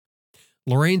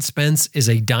Lorraine Spence is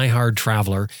a diehard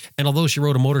traveler, and although she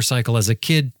rode a motorcycle as a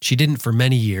kid, she didn't for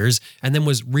many years, and then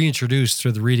was reintroduced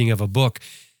through the reading of a book.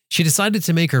 She decided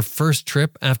to make her first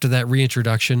trip after that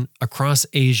reintroduction across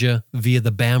Asia via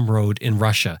the BAM Road in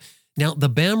Russia. Now, the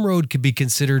BAM Road could be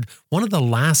considered one of the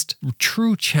last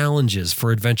true challenges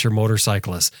for adventure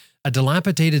motorcyclists, a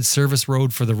dilapidated service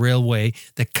road for the railway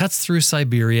that cuts through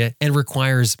Siberia and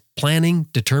requires planning,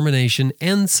 determination,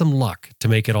 and some luck to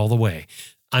make it all the way.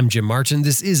 I'm Jim Martin.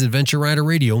 This is Adventure Rider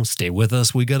Radio. Stay with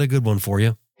us. We got a good one for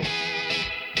you.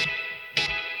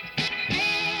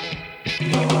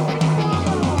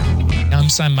 I'm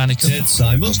Sam Manicum. Ted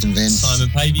Simon. Justin Vince. Simon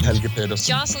Pavey. Helga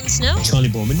Pedersen. Jocelyn Snow. Charlie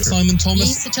Bowman. Simon Thomas.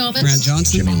 Lisa Thomas. Grant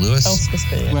Johnson. Jimmy Lewis. Elspeth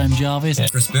Spear. Graham Jarvis.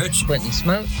 Chris Birch. Quentin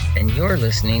Smote, and you're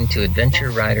listening to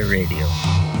Adventure Rider Radio.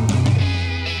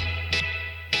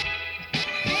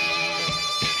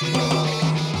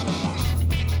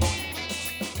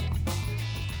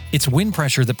 It's wind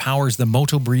pressure that powers the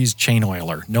Moto Breeze chain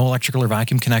oiler. No electrical or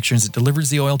vacuum connections. It delivers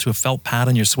the oil to a felt pad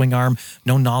on your swing arm.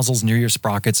 No nozzles near your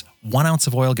sprockets. 1 ounce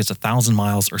of oil gets 1,000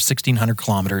 miles or 1,600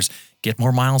 kilometers. Get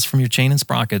more miles from your chain and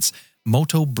sprockets.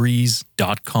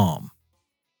 MotoBreeze.com.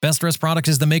 Best Rest Products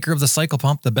is the maker of the Cycle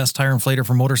Pump, the best tire inflator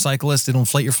for motorcyclists. It'll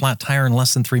inflate your flat tire in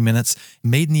less than 3 minutes.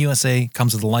 Made in the USA,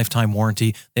 comes with a lifetime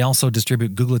warranty. They also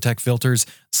distribute Googletech filters.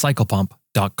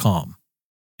 CyclePump.com.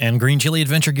 And Green Chili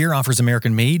Adventure Gear offers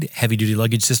American-made, heavy-duty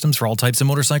luggage systems for all types of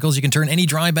motorcycles. You can turn any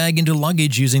dry bag into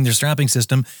luggage using their strapping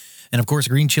system. And of course,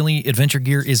 Green Chili Adventure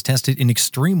Gear is tested in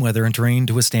extreme weather and terrain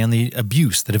to withstand the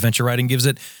abuse that adventure riding gives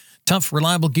it. Tough,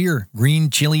 reliable gear.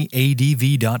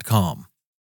 GreenChiliADV.com.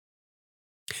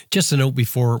 Just a note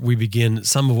before we begin,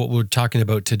 some of what we're talking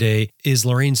about today is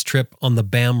Lorraine's trip on the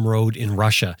BAM Road in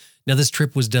Russia. Now, this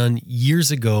trip was done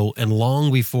years ago and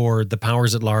long before the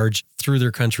powers at large threw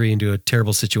their country into a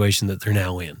terrible situation that they're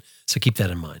now in. So keep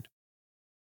that in mind.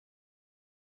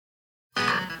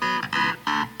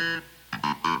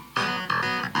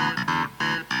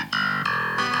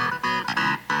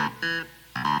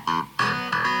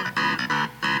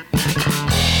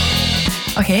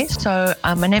 Okay, so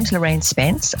my name's Lorraine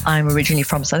Spence. I'm originally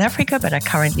from South Africa, but I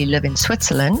currently live in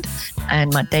Switzerland.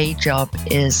 And my day job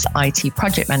is IT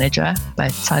project manager,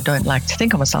 but I don't like to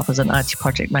think of myself as an IT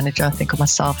project manager. I think of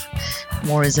myself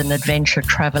more as an adventure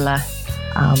traveler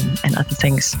and other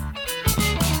things.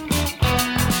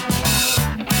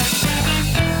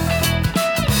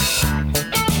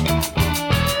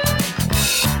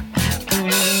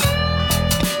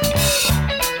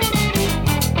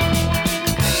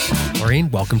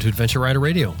 Lorraine, welcome to Adventure Rider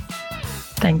Radio.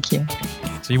 Thank you.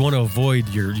 So you want to avoid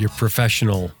your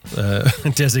professional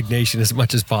designation as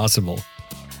much as possible.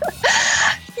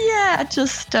 Yeah,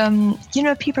 just,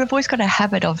 people have always got a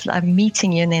habit of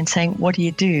meeting you and then saying, what do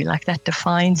you do? Like that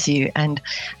defines you. And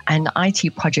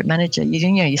IT project manager,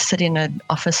 you sit in an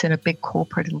office in a big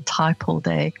corporate and type all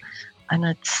day. And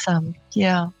it's,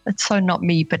 it's so not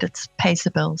me, but it pays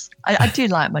the bills. I do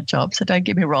like my job, so don't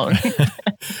get me wrong.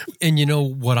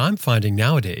 And what I'm finding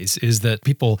nowadays is that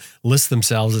people list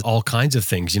themselves as all kinds of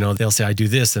things. They'll say, I do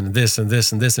this and this and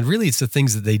this and this. And really, it's the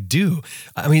things that they do.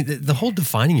 I mean, the whole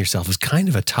defining yourself is kind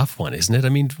of a tough one, isn't it? I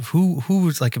mean, who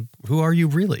are you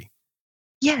really?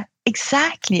 Yeah,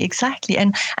 exactly.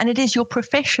 And it is, your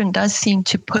profession does seem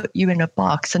to put you in a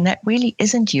box, and that really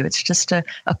isn't you. It's just a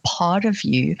part of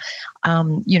you,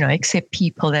 except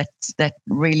people that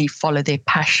really follow their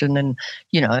passion, and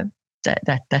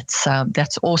that's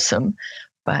awesome.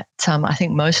 But I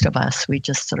think most of us, we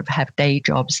just sort of have day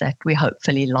jobs that we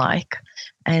hopefully like.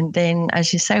 And then,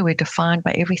 as you say, we're defined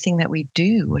by everything that we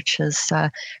do, which is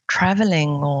traveling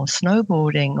or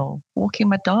snowboarding or walking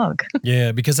my dog.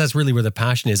 Yeah, because that's really where the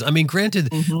passion is. I mean,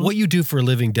 granted, what you do for a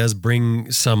living does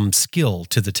bring some skill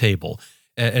to the table.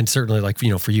 And certainly,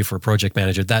 for you, for a project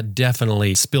manager, that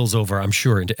definitely spills over, I'm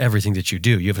sure, into everything that you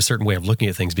do. You have a certain way of looking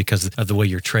at things because of the way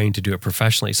you're trained to do it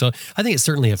professionally. So I think it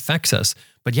certainly affects us.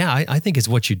 But yeah, I think it's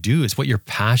what you do. It's what you're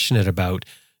passionate about,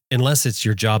 unless it's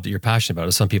your job that you're passionate about.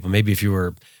 As some people, maybe if you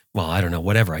were, I don't know,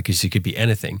 whatever. I guess you could be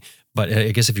anything. But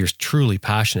I guess if you're truly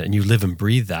passionate and you live and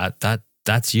breathe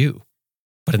that's you.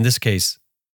 But in this case,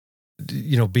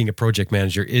 being a project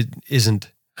manager, it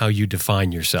isn't how you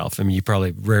define yourself. I mean, you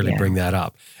probably rarely bring that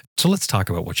up. So let's talk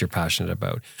about what you're passionate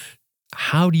about.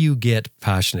 How do you get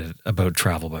passionate about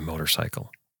travel by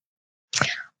motorcycle?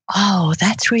 Oh,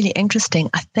 that's really interesting.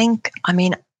 I think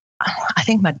my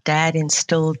dad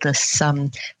instilled this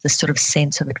sort of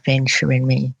sense of adventure in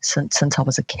me since I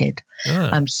was a kid.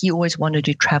 He always wanted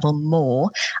to travel more.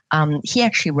 He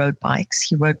actually rode bikes.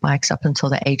 He rode bikes up until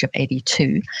the age of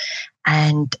 82.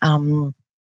 And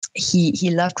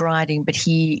he loved riding, but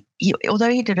he although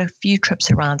he did a few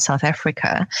trips around South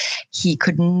Africa, he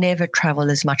could never travel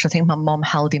as much. I think my mom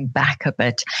held him back a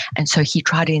bit, and so he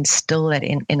tried to instill that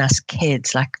in us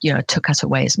kids, like, took us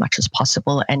away as much as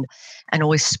possible, and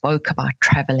always spoke about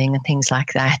traveling and things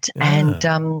like that.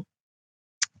 Yeah.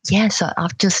 And so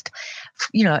I've just,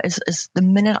 as the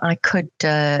minute I could,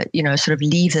 sort of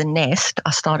leave the nest,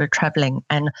 I started traveling,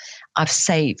 and I've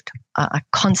saved. I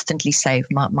constantly save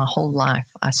my whole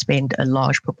life. I spend a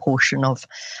large proportion of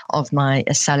my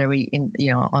salary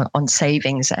on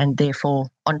savings, and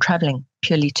therefore on traveling,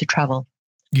 purely to travel.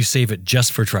 You save it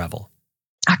just for travel?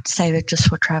 I'd save it just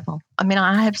for travel. I mean,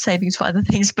 I have savings for other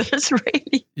things, but it's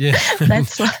really,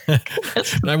 that's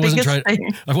I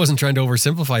wasn't trying to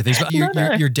oversimplify things,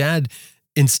 but your dad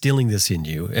instilling this in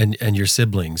you and your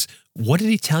siblings, what did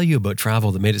he tell you about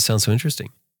travel that made it sound so interesting?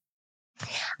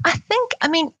 I think,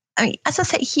 as I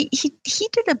say, he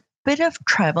did a bit of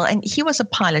travel, and he was a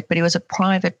pilot, but he was a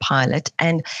private pilot,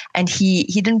 and he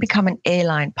didn't become an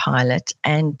airline pilot.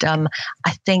 And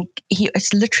I think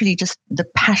it's literally just the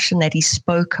passion that he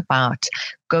spoke about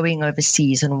going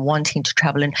overseas and wanting to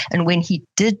travel. And when he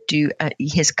did do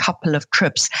his couple of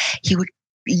trips, he would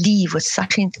leave with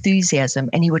such enthusiasm,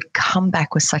 and he would come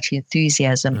back with such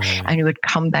enthusiasm, and he would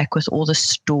come back with all the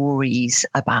stories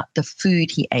about the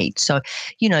food he ate. So,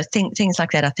 things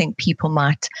like that. I think people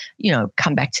might,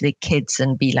 come back to their kids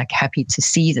and be like happy to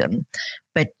see them.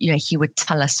 But, he would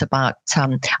tell us about,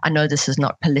 I know this is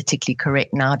not politically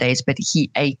correct nowadays, but he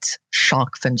ate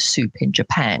shark fin soup in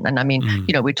Japan. And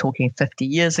we're talking 50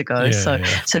 years ago.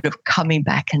 Sort of coming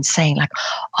back and saying like,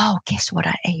 oh, guess what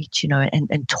I ate,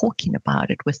 and talking about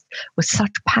it with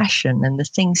such passion and the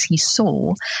things he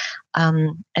saw.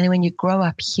 And then when you grow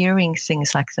up hearing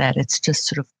things like that, it's just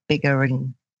sort of bigger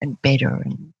and better.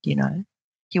 And,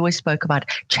 he always spoke about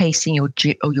chasing your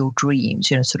dreams,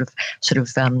 sort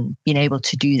of being able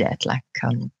to do that. Like,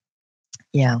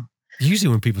 Usually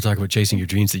when people talk about chasing your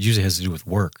dreams, it usually has to do with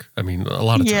work. I mean, a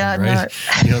lot of time, right?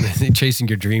 No. They chasing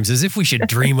your dreams, as if we should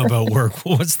dream about work.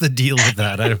 What's the deal with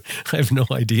that? I have no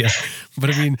idea.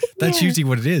 But that's usually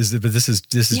what it is. But this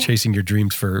is chasing your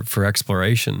dreams for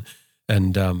exploration.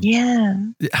 And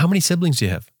how many siblings do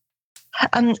you have?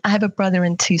 I have a brother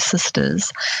and two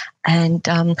sisters, and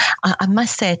I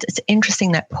must say it's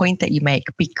interesting, that point that you make,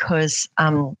 because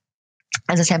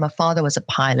as I say, my father was a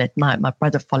pilot. My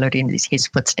brother followed in his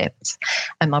footsteps,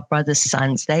 and my brother's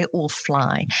sons, they all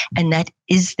fly, and that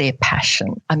is their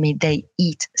passion. I mean, they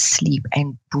eat, sleep,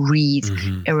 and breathe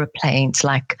airplanes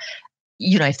like.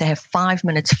 If they have 5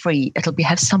 minutes free, it'll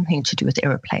have something to do with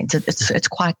airplanes. It's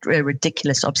quite a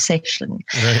ridiculous obsession.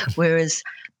 Right. Whereas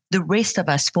the rest of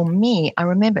us, for me, I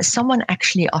remember someone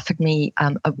actually offered me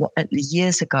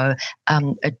years ago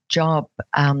a job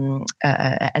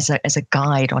as a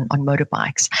guide on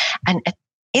motorbikes, and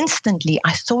instantly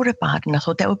I thought about it and I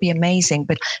thought that would be amazing.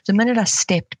 But the minute I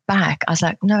stepped back, I was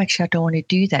like, no, actually, I don't want to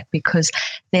do that, because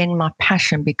then my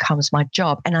passion becomes my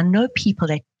job. And I know people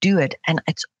that do it, and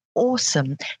it's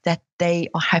awesome that they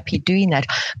are happy doing that.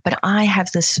 But I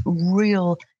have this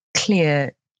real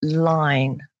clear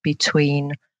line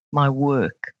between my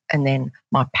work and then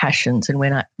my passions, and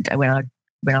when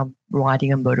I'm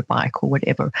riding a motorbike or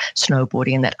whatever,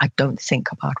 snowboarding, and that I don't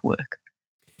think about work.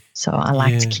 So I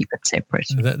like to keep it separate.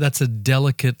 That's a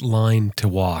delicate line to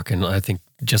walk, and I think,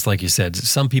 just like you said,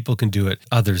 some people can do it,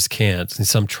 others can't, and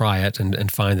some try it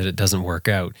and find that it doesn't work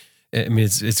out. I mean,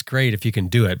 it's great if you can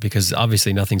do it, because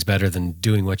obviously nothing's better than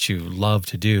doing what you love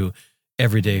to do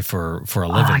every day for a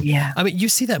living. Yeah. I mean, you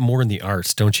see that more in the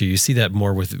arts, don't you? You see that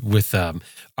more with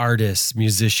artists,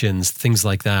 musicians, things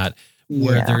like that,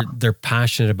 where they're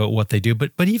passionate about what they do.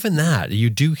 But even that, you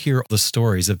do hear the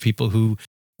stories of people who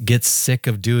get sick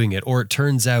of doing it, or it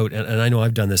turns out, and I know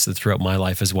I've done this throughout my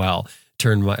life as well,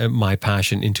 turn my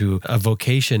passion into a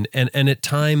vocation. And at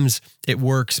times it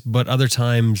works, but other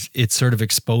times it sort of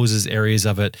exposes areas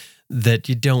of it that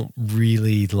you don't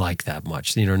really like that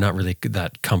much, not really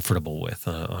that comfortable with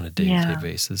on a day-to-day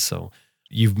basis. So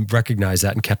you've recognized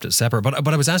that and kept it separate. But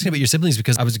I was asking about your siblings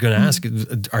because I was going to ask,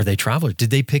 are they travelers?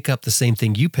 Did they pick up the same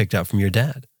thing you picked up from your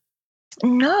dad?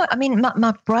 No, I mean,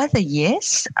 my brother,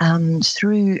 yes,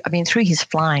 through his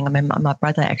flying. I mean, my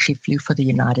brother actually flew for the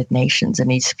United Nations,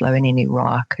 and he's flown in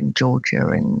Iraq and Georgia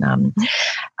and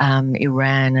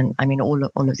Iran, and I mean, all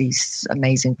of these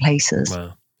amazing places.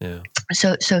 Wow, yeah.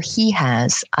 So he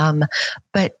has,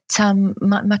 but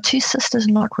my two sisters,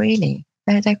 not really.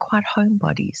 They're quite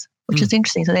homebodies, which is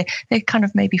interesting. So they kind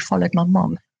of maybe followed my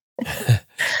mom.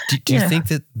 Do you think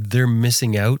that they're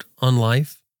missing out on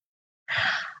life?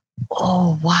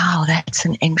 Oh, wow. That's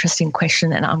an interesting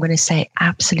question. And I'm going to say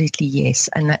absolutely yes.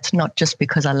 And that's not just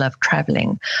because I love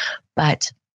traveling,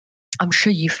 but I'm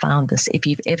sure you found this. If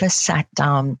you've ever sat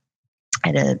down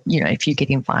at if you get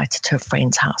invited to a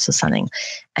friend's house or something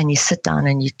and you sit down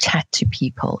and you chat to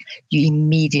people, you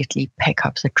immediately pick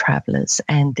up the travelers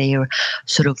and their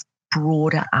sort of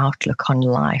broader outlook on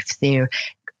life.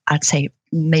 I'd say,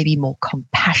 maybe more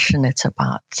compassionate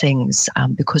about things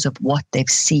because of what they've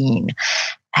seen.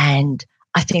 And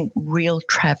I think real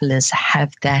travelers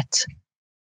have that.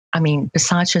 I mean,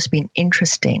 besides just being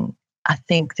interesting, I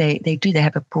think they do. They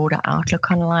have a broader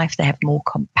outlook on life. They have more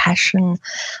compassion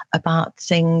about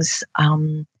things.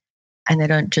 And they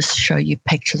don't just show you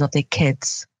pictures of their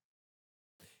kids.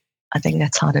 I think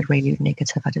that sounded really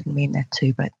negative. I didn't mean that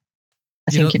too, but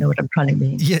I think you know what I'm trying to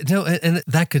mean. Yeah, no, and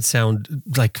that could sound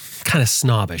like kind of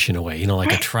snobbish in a way,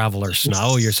 like a traveler snob.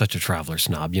 Oh, you're such a traveler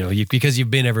snob, because you've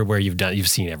been everywhere, you've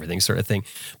seen everything, sort of thing.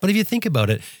 But if you think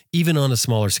about it, even on a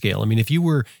smaller scale, I mean, if you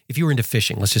were into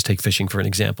fishing, let's just take fishing for an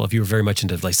example. If you were very much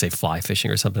into, like, say, fly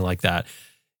fishing or something like that,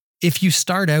 if you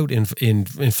start out in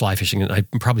fly fishing, and I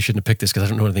probably shouldn't have picked this because I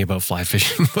don't know anything about fly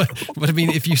fishing, but I mean,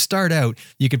 if you start out,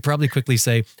 you could probably quickly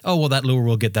say, oh, well, that lure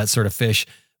will get that sort of fish.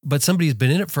 But somebody who's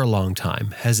been in it for a long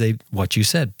time has what you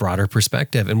said, broader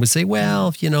perspective, and would say,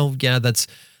 well, yeah, that's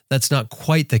not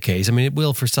quite the case. I mean, it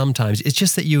will for some times. It's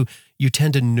just that you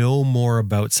tend to know more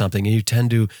about something and you tend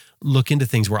to look into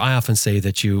things, where I often say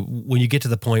that when you get to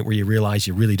the point where you realize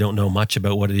you really don't know much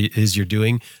about what it is you're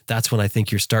doing, that's when I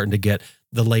think you're starting to get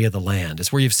the lay of the land.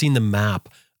 It's where you've seen the map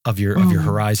of your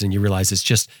horizon. You realize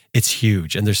it's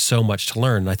huge and there's so much to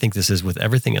learn. And I think this is with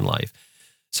everything in life.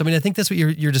 So, I mean, I think that's what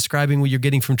you're describing, what you're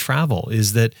getting from travel,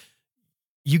 is that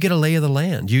you get a lay of the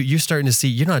land. You're starting to see,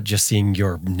 you're not just seeing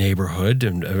your neighborhood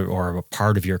or a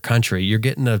part of your country. You're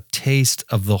getting a taste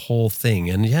of the whole thing.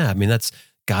 And yeah, I mean, that's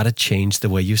got to change the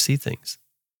way you see things.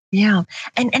 Yeah.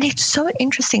 And it's so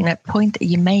interesting, that point that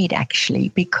you made, actually,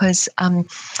 because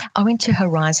I went to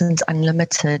Horizons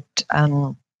Unlimited.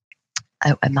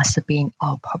 It must have been,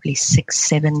 probably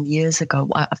 6-7 years ago.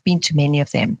 I've been to many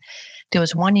of them. There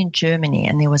was one in Germany,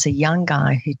 and there was a young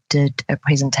guy who did a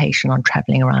presentation on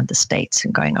traveling around the States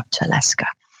and going up to Alaska.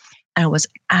 And it was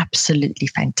absolutely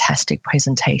fantastic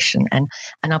presentation. And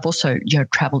I've also,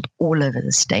 traveled all over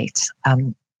the States.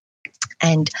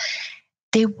 And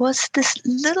there was this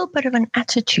little bit of an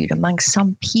attitude among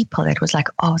some people that was like,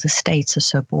 oh, the States are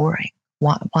so boring.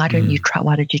 Why don't you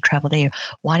why did you travel there?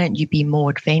 Why don't you be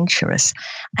more adventurous?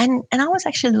 And I was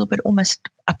actually a little bit almost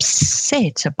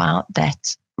upset about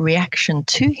that reaction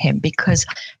to him, because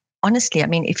honestly, I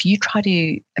mean, if you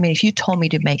told me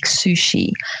to make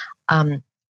sushi,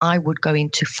 I would go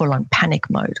into full-on panic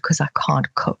mode because I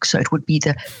can't cook. So it would be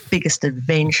the biggest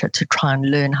adventure to try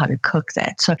and learn how to cook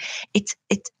that. So it's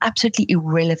absolutely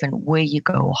irrelevant where you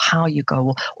go or how you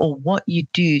go or what you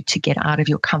do to get out of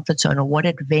your comfort zone or what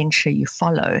adventure you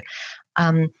follow.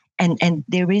 And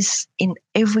there is, in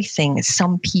everything,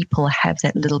 some people have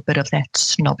that little bit of that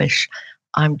snobbish,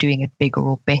 I'm doing it bigger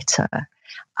or better.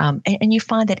 And you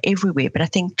find that everywhere. But I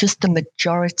think just the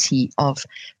majority of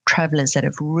travelers that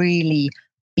have really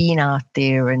been out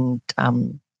there and,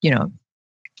 done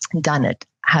it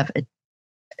have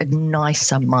a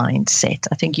nicer mindset.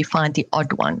 I think you find the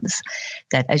odd ones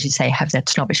that, as you say, have that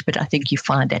snobbish, but I think you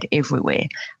find that everywhere.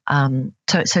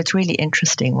 So it's really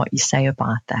interesting what you say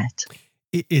about that.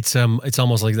 It's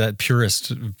almost like that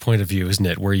purist point of view, isn't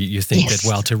it? Where you think that,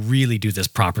 well, to really do this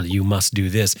properly, you must do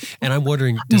this. And I'm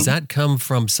wondering, does that come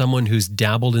from someone who's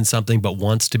dabbled in something but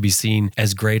wants to be seen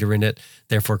as greater in it,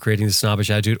 therefore creating the snobbish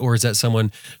attitude? Or is that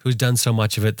someone who's done so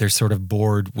much of it, they're sort of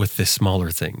bored with the smaller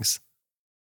things?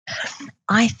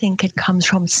 I think it comes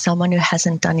from someone who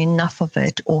hasn't done enough of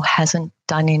it or hasn't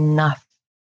done enough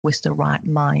with the right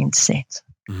mindset.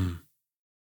 Mm.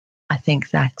 I think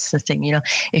that's the thing.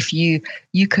 If you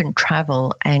can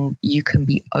travel and you can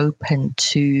be open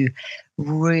to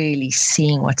really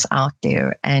seeing what's out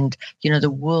there, and the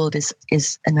world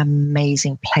is an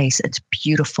amazing place. It's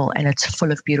beautiful and it's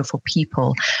full of beautiful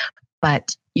people,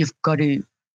 but you've got to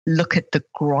look at the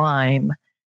grime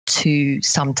to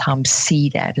sometimes see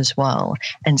that as well.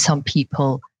 And some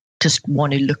people just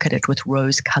want to look at it with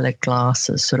rose-colored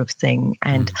glasses, sort of thing,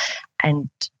 and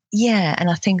yeah, and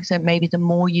I think that maybe the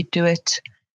more you do it,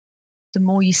 the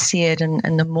more you see it,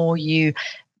 and the more you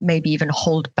maybe even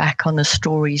hold back on the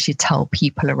stories you tell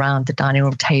people around the dining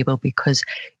room table, because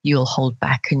you'll hold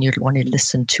back and you'll want to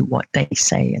listen to what they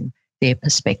say and their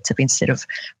perspective, instead of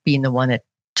being the one that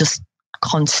just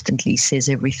constantly says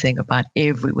everything about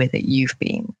everywhere that you've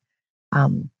been.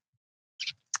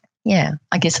 Yeah,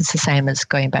 I guess it's the same as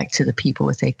going back to the people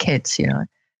with their kids,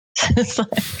 It's like,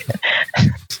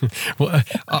 Well,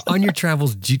 on your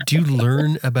travels, do you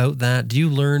learn about that? Do you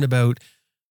learn about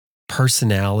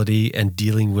personality and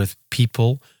dealing with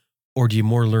people? Or do you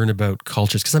more learn about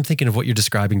cultures? Because I'm thinking of what you're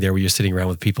describing there, where you're sitting around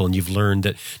with people and you've learned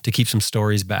that to keep some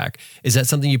stories back. Is that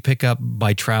something you pick up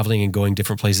by traveling and going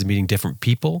different places, meeting different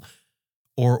people?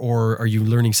 Or are you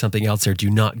learning something else there? Do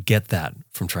you not get that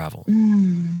from travel?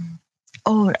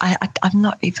 Oh, I'm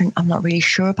not really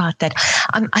sure about that.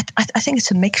 I think it's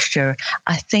a mixture.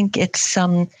 I think it's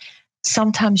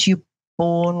sometimes you're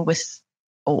born with,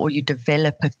 or you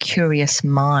develop a curious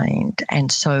mind,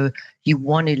 and so you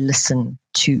want to listen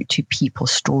to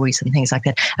people's stories and things like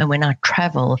that. And when I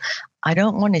travel, I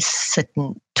don't want to sit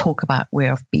and talk about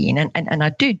where I've been, and I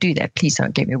do that. Please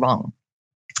don't get me wrong.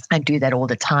 I do that all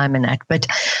the time and that, but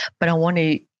I want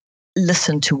to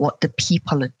listen to what the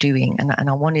people are doing, and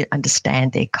I want to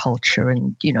understand their culture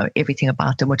and, everything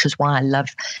about them, which is why I love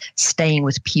staying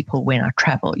with people when I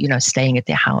travel, staying at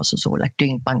their houses or like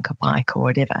doing bunker bike or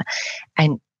whatever.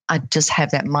 And I just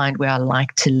have that mind where I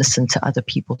like to listen to other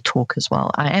people talk as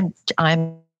well. I'm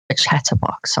a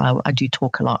chatterbox, so I do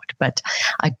talk a lot, but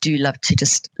I do love to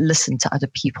just listen to other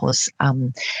people's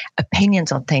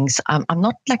opinions on things. I'm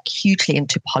not like hugely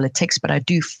into politics, but I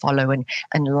do follow and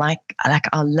like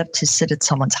I'll love to sit at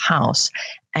someone's house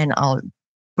and I'll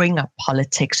bring up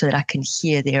politics so that I can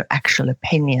hear their actual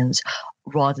opinions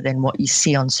rather than what you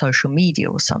see on social media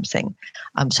or something.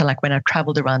 So like when I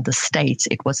traveled around the States,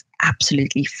 it was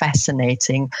absolutely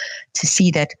fascinating to see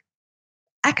that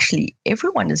actually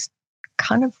everyone is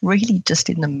kind of really just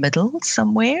in the middle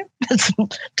somewhere. It's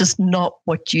just not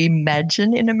what you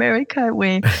imagine in America,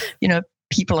 where,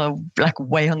 people are like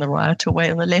way on the right or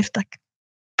way on the left. Like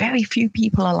very few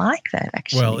people are like that,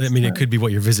 actually. Well, I mean, it could be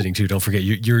what you're visiting to. Don't forget,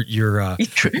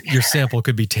 your sample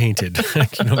could be tainted,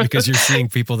 because you're seeing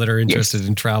people that are interested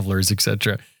in travelers,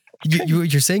 etc.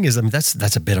 You're saying is, I mean,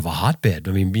 that's a bit of a hotbed.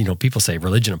 I mean, people say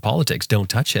religion and politics, don't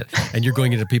touch it. And you're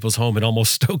going into people's home and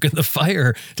almost stoking the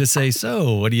fire to say,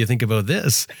 so what do you think about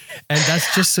this? And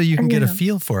that's just so you can get a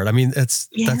feel for it. I mean, that's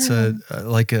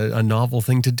a novel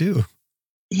thing to do.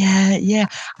 Yeah.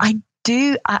 I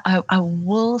do. I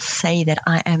will say that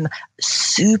I am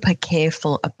super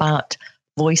careful about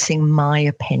voicing my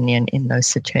opinion in those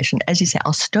situations. As you say,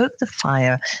 I'll stoke the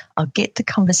fire, I'll get the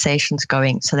conversations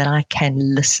going so that I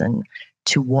can listen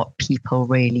to what people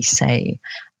really say.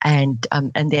 And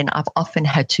then I've often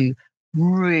had to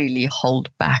really hold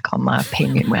back on my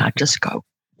opinion where I just go,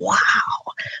 wow,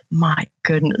 my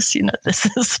goodness, this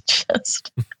is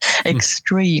just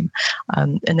extreme.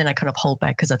 And then I kind of hold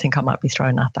back because I think I might be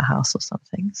thrown out the house or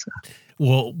something. So.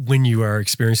 Well, when you are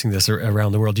experiencing this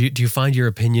around the world, do you find your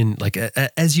opinion, like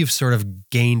as you've sort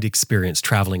of gained experience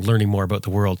traveling, learning more about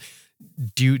the world,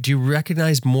 do you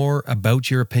recognize more about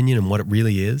your opinion and what it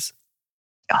really is?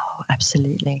 Oh,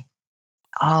 absolutely.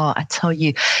 Oh, I tell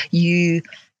you, you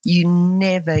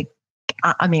never,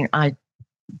 I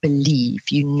believe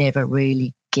you never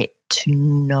really get to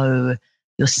know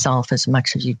yourself as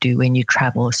much as you do when you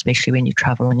travel, especially when you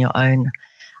travel on your own,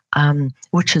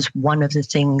 which is one of the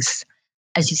things.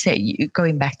 As you say,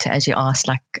 going back to, as you asked,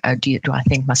 like, do I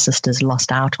think my sister's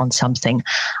lost out on something?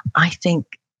 I think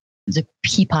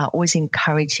I always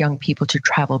encourage young people to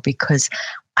travel because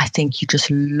I think you just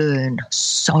learn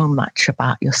so much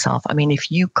about yourself. I mean,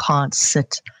 if you can't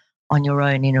sit on your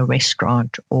own in a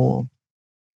restaurant or,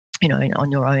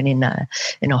 on your own in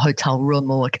a hotel room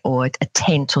or a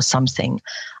tent or something,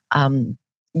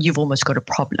 you've almost got a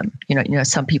problem.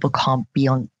 Some people can't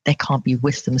be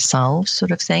with themselves, sort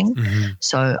of thing. Mm-hmm.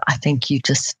 So I think you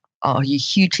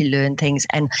hugely learn things,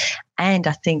 and I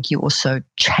think you also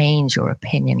change your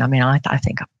opinion. I mean, I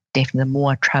think definitely the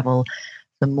more I travel,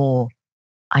 the more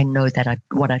I know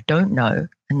what I don't know,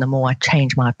 and the more I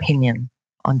change my opinion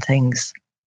on things.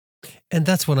 And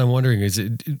that's what I'm wondering, is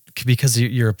it because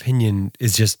your opinion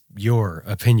is just your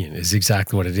opinion, is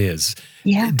exactly what it is.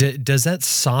 Yeah. Does that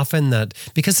soften that?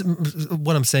 Because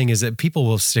what I'm saying is that people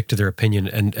will stick to their opinion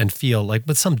and feel like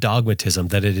with some dogmatism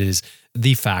that it is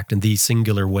the fact and the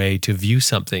singular way to view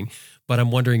something. But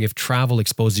I'm wondering if travel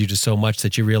exposes you to so much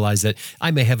that you realize that I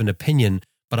may have an opinion,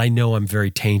 but I know I'm very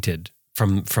tainted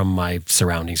from my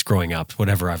surroundings growing up,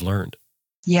 whatever I've learned.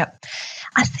 Yeah,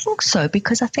 I think so,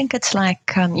 because I think it's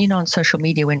like, on social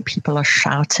media when people are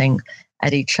shouting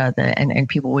at each other and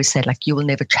people always say, like, you will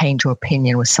never change your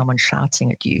opinion with someone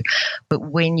shouting at you. But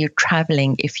when you're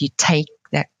traveling, if you take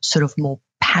that sort of more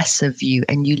passive view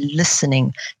and you're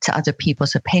listening to other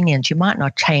people's opinions, you might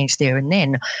not change there and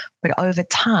then, but over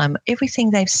time, everything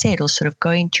they've said will sort of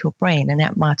go into your brain, and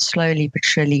that might slowly but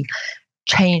surely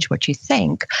change what you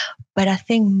think. but I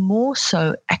think more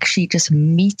so actually just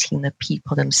meeting the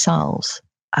people themselves.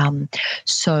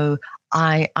 So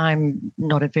I'm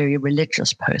not a very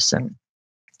religious person,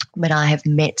 but I have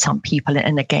met some people,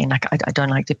 and again, like I don't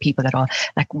like the people that are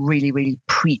like really, really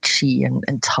preachy and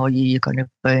tell you you're going to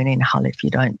burn in hell if you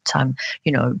don't,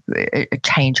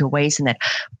 change your ways in that.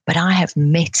 But I have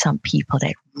met some people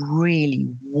that really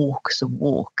walk the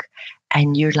walk,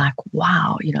 and you're like,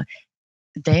 wow,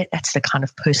 that's the kind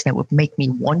of person that would make me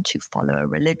want to follow a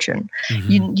religion.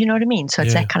 Mm-hmm. You know what I mean? So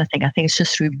it's that kind of thing. I think it's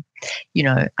just through,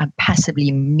 I'm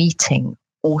passively meeting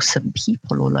awesome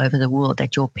people all over the world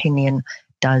that your opinion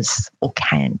does or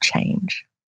can change.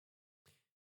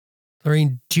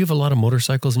 Lorraine, do you have a lot of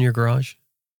motorcycles in your garage?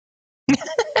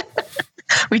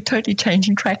 We're totally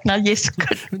changing track now. Yes.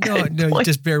 Good no, point.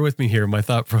 just bear with me here, my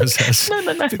thought process.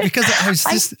 No. Because I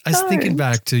was thinking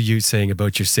back to you saying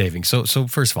about your savings. So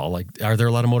first of all, like, are there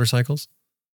a lot of motorcycles?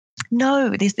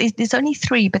 No, there's only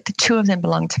 3, but the 2 of them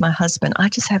belong to my husband. I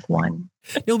just have 1.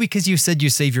 No, because you said you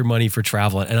save your money for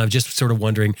travel. And I'm just sort of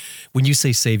wondering, when you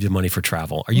say save the money for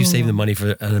travel, are you saving the money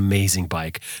for an amazing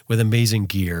bike with amazing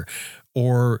gear?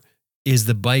 Or is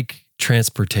the bike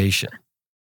transportation?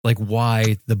 Like,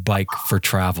 why the bike for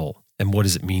travel? And what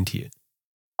does it mean to you?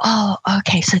 Oh,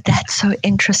 okay. So that's so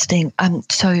interesting.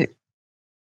 So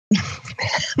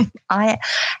I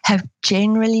have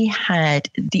generally had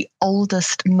the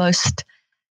oldest, most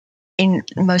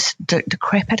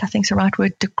decrepit, I think is the right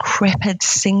word, decrepit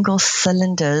single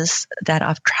cylinders that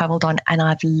I've traveled on, and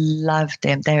I've loved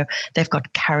them. They've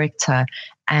got character,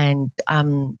 and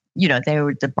they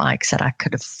were the bikes that I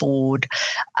could afford,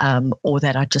 or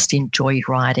that I just enjoyed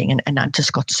riding, and I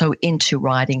just got so into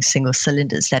riding single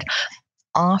cylinders that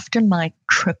after my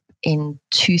trip in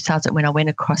 2000, when I went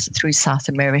across through South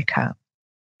America,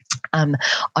 on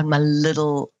my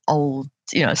little old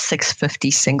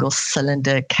 650 single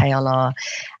cylinder KLR,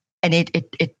 and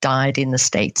it died in the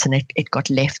States, and it got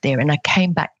left there. And I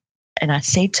came back and I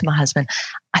said to my husband,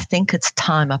 I think it's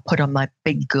time I put on my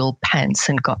big girl pants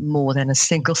and got more than a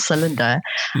single cylinder.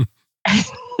 And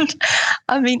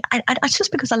I mean, it's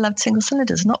just because I loved single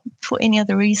cylinders, not for any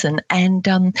other reason. And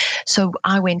so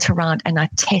I went around and I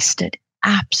tested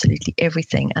absolutely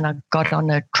everything, and I got on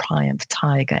a Triumph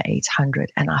Tiger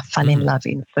 800, and I fell in love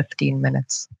in 15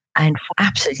 minutes. And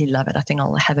absolutely love it. I think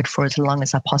I'll have it for as long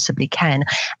as I possibly can.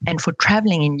 And for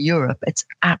traveling in Europe, it's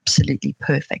absolutely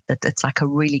perfect. It's like a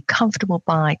really comfortable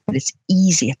bike, but it's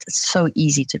easy. It's so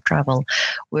easy to travel.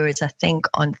 Whereas I think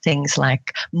on things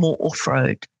like more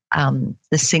off-road,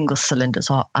 the single cylinders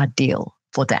are ideal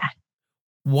for that.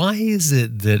 Why is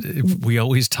it that we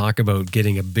always talk about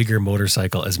getting a bigger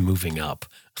motorcycle as moving up?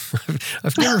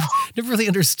 I've never really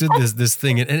understood this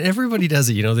thing, and everybody does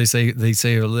it. They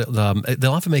say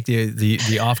they'll often make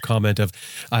the off comment of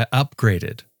I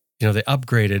upgraded. They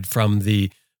upgraded from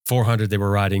the 400 they were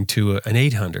riding to an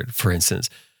 800, for instance.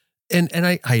 And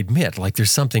I admit, like, there's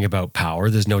something about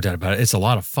power. There's no doubt about it. It's a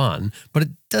lot of fun, but it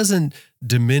doesn't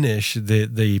diminish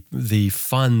the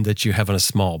fun that you have on a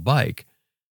small bike.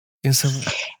 And so,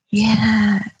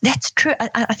 yeah, that's true.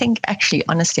 I think actually,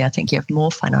 honestly, I think you have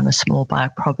more fun on a small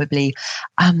bike probably.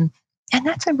 And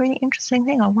that's a really interesting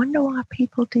thing. I wonder why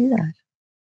people do that.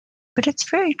 But it's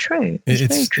very true.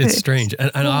 It's strange.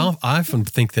 And I often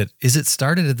think that, is it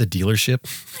started at the dealership?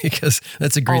 Because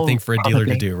that's a great thing for a dealer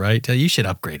to do, right? You should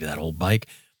upgrade that old bike.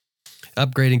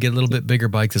 Upgrade and get a little bit bigger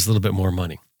bike that's a little bit more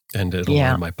money. And it'll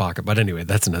line my pocket. But anyway,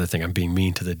 that's another thing. I'm being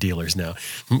mean to the dealers now.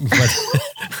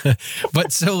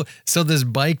 But so this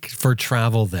bike for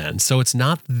travel then. So it's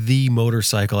not the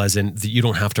motorcycle as in you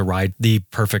don't have to ride the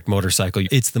perfect motorcycle.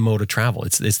 It's the mode of travel.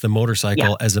 It's the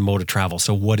motorcycle as a mode of travel.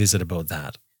 So what is it about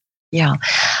that? Yeah.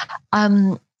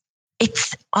 Honestly,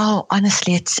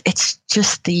 it's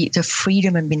just the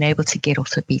freedom and being able to get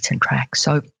off the beaten track.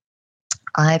 So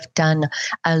I've done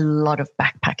a lot of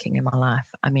backpacking in my life.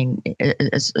 I mean,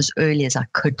 as early as I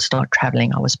could start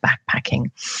traveling, I was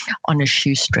backpacking on a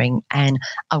shoestring, and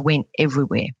I went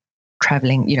everywhere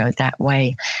traveling, that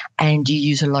way. And you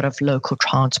use a lot of local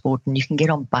transport, and you can get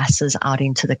on buses out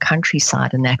into the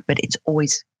countryside and that, but it's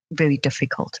always very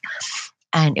difficult.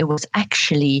 And it was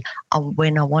actually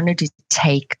when I wanted to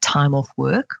take time off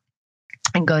work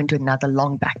and go and do another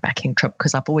long backpacking trip,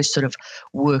 because I've always sort of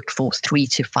worked for 3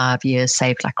 to 5 years,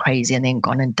 saved like crazy, and then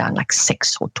gone and done like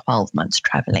 6 or 12 months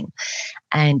traveling.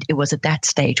 And it was at that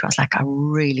stage where I was like, I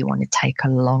really want to take a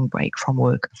long break from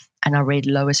work. And I read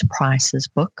Lois Price's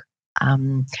book,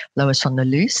 Lois on the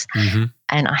Loose. Mm-hmm.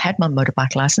 And I had my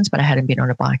motorbike license, but I hadn't been on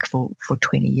a bike for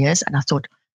 20 years. And I thought,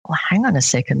 well, hang on a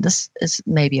second, this is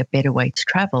maybe a better way to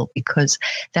travel, because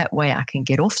that way I can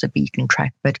get off the beaten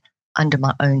track, but under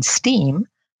my own steam,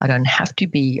 I don't have to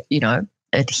be,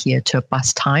 adhere to a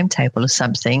bus timetable or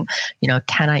something.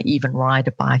 Can I even ride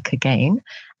a bike again?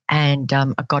 And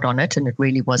I got on it, and it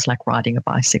really was like riding a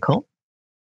bicycle.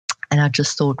 And I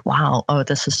just thought, wow,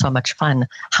 this is so much fun.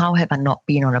 How have I not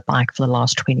been on a bike for the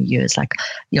last 20 years? Like,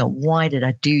 why did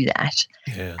I do that?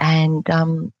 Yeah.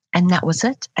 And that was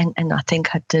it. And I think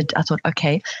I thought,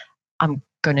 okay, I'm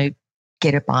going to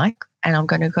get a bike and I'm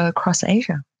going to go across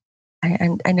Asia.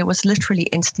 And it was literally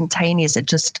instantaneous. It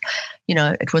just,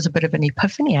 it was a bit of an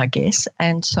epiphany, I guess.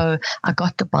 And so I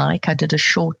got the bike. I did a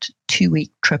short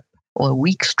 2-week trip or a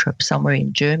week's trip somewhere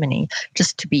in Germany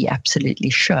just to be absolutely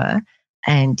sure.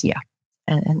 And yeah,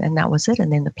 and that was it.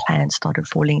 And then the plan started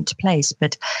falling into place.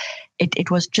 But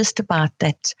it was just about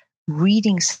that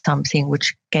reading something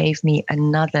which gave me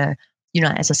another,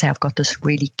 as I say, I've got this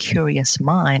really curious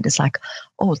mind. It's like,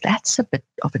 oh, that's a bit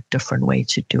of a different way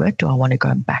to do it. Do I want to go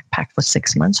and backpack for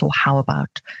 6 months? Or how about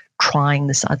trying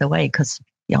this other way? Because,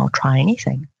 I'll try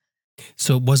anything.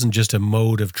 So it wasn't just a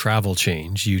mode of travel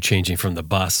change, you changing from the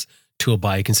bus to a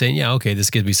bike and saying, yeah, okay,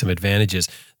 this gives me some advantages.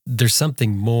 There's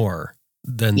something more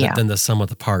than the sum of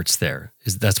the parts there.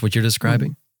 That's what you're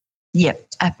describing? Yeah,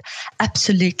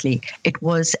 absolutely. It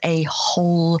was a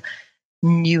whole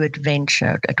new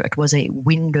adventure. It was a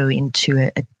window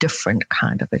into a different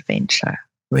kind of adventure,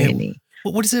 really.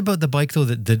 Yeah. What is it about the bike, though,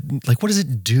 that what does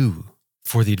it do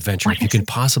for the adventure, if you can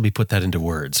possibly put that into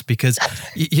words? Because,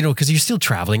 because you're still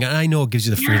traveling. And I know it gives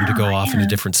you the freedom to go off in a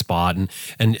different spot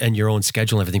and your own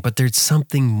schedule and everything, but there's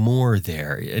something more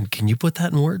there. And can you put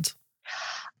that in words?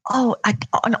 Oh,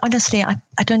 honestly, I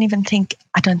don't think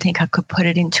I could put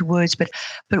it into words, but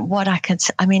what I can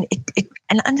say, I mean,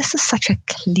 and this is such a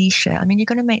cliche. I mean, you're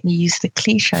going to make me use the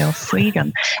cliche of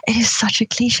freedom. It is such a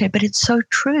cliche, but it's so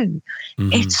true.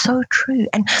 Mm-hmm. It's so true.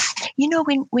 And,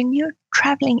 when you're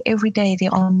traveling every day,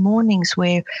 there are mornings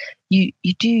where you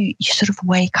sort of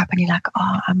wake up and you're like,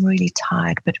 oh, I'm really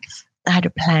tired, but I had a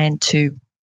plan to,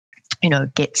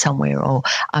 get somewhere, or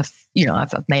I've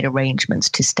made arrangements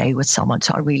to stay with someone.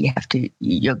 So I really have to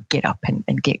get up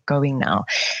and get going now.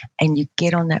 And you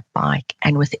get on that bike,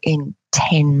 and within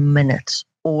 10 minutes,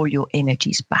 all your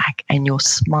energy's back and your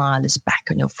smile is back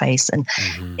on your face. And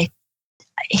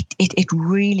it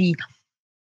really,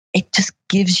 it just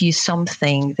gives you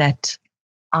something that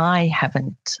I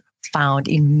haven't found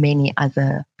in many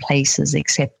other places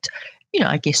except,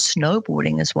 I guess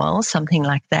snowboarding as well, something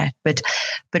like that. But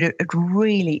it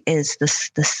really is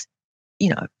this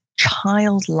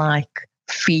childlike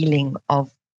feeling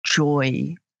of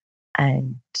joy.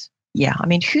 And yeah, I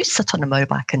mean, who sits on a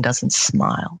motorbike and doesn't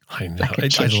smile? I know.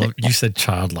 I love, you said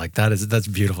childlike. That's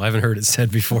beautiful. I haven't heard it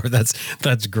said before.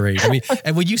 That's great. I mean,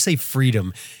 and when you say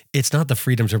freedom, it's not the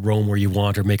freedom to roam where you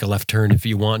want or make a left turn if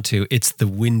you want to. It's the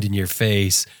wind in your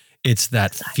face. It's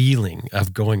that feeling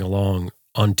of going along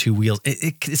on two wheels.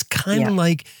 It's kind of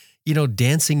like,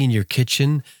 dancing in your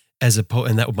kitchen as opposed,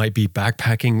 and that might be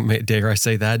backpacking, dare I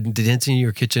say that, dancing in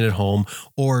your kitchen at home,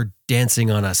 or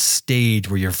dancing on a stage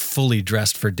where you're fully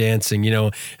dressed for dancing,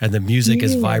 and the music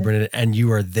is vibrant and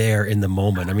you are there in the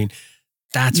moment. I mean,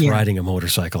 that's riding a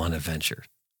motorcycle on adventure.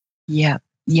 Yeah.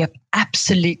 Yep,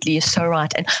 absolutely. You're so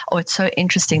right. And it's so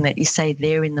interesting that you say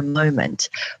there in the moment,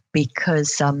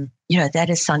 because, that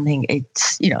is something,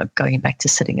 it's, going back to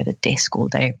sitting at a desk all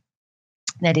day,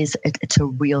 it's a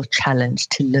real challenge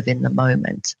to live in the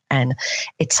moment. And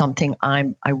it's something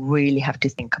I really have to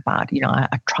think about.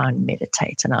 I try and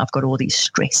meditate, and I've got all these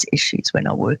stress issues when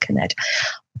I work in that.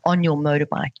 On your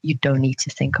motorbike, you don't need to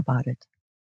think about it.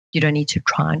 You don't need to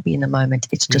try and be in the moment.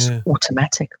 It's just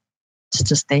automatic. It's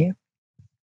just there.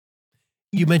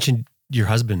 You mentioned your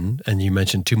husband and you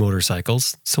mentioned 2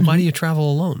 motorcycles. So why do you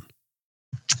travel alone?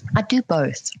 I do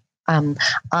both.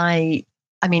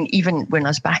 I mean, even when I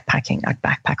was backpacking, I'd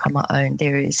backpack on my own.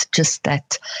 There is just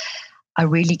that I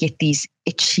really get these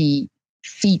itchy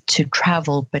feet to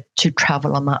travel, but to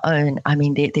travel on my own. I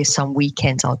mean, there's some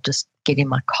weekends I'll just get in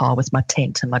my car with my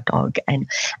tent and my dog, and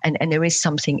there is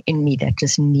something in me that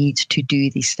just needs to do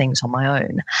these things on my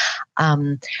own.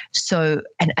 So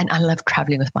I love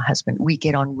traveling with my husband. We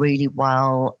get on really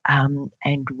well, and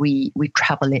we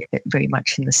travel very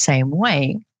much in the same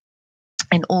way.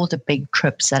 And all the big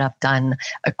trips that I've done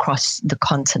across the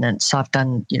continent, so I've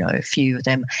done, a few of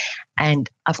them, and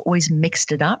I've always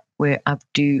mixed it up where I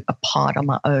do a part on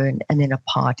my own and then a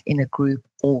part in a group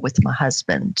or with my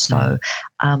husband. So,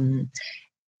 I'd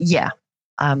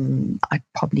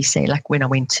probably say like when I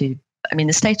went to,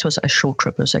 the States was a short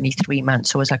trip. It was only 3 months.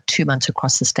 So it was like 2 months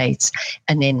across the States.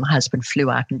 And then my husband flew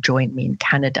out and joined me in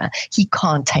Canada. He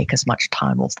can't take as much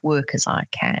time off work as I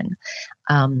can.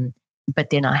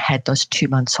 But then I had those 2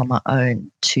 months on my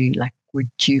own to like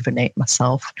rejuvenate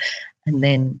myself. And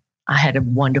then I had a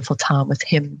wonderful time with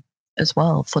him as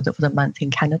well for the month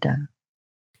in Canada.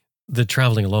 The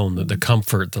traveling alone, the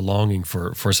comfort, the longing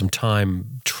for some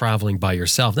time traveling by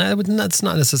yourself. That's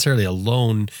not necessarily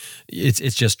alone.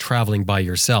 It's just traveling by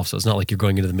yourself. So it's not like you're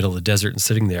going into the middle of the desert and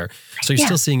sitting there. So you're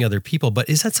still seeing other people. But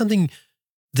is that something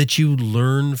that you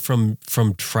learn from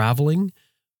traveling?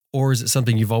 Or is it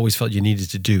something you've always felt you needed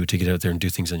to do to get out there and do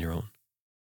things on your own?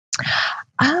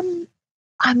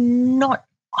 I'm not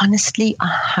honestly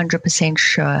 100%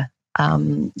 sure.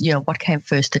 What came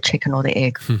first, the chicken or the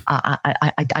egg?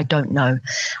 I don't know.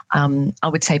 I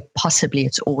would say possibly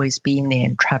it's always been there,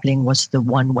 and traveling was the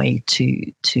one way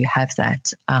to have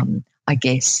that. I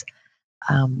guess.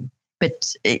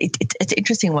 But it's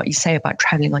interesting what you say about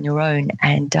traveling on your own,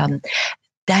 and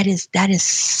that is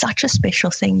such a special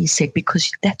thing you said,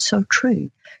 because that's so true.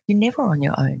 You're never on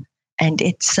your own. And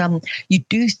it's you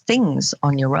do things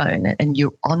on your own, and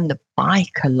you're on the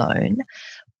bike alone,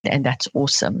 and that's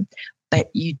awesome. But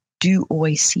you do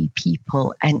always see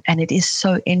people, and it is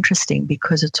so interesting,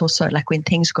 because it's also like when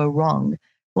things go wrong,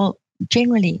 well,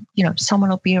 generally, someone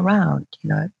will be around.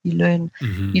 You learn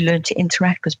to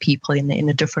interact with people in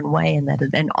a different way, and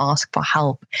ask for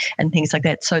help and things like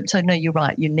that. So no, you're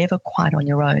right. You're never quite on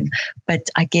your own. But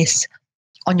I guess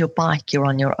on your bike, you're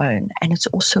on your own. And it's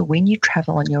also when you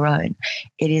travel on your own,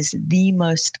 it is the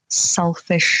most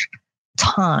selfish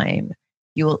time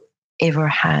you will ever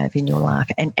have in your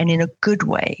life. And in a good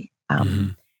way,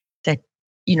 that,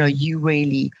 you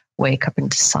really wake up and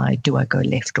decide, do I go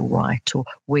left or right? Or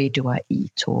where do I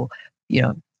eat? Or,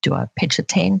 do I pitch a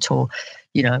tent? Or,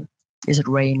 is it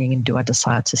raining and do I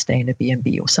decide to stay in a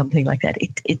B&B or something like that?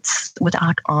 It's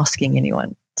without asking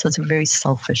anyone. So it's a very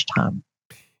selfish time.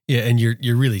 Yeah, and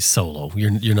you're really solo.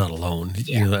 You're not alone.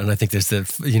 And I think there's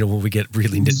when we get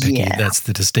really nitpicky, that's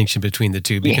the distinction between the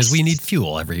two, because we need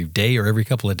fuel every day or every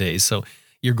couple of days. So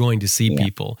you're going to see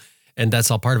people, and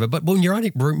that's all part of it. But when you're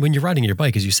riding your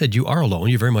bike, as you said, you are alone.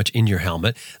 You're very much in your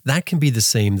helmet. That can be the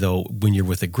same though when you're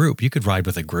with a group. You could ride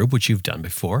with a group, which you've done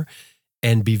before,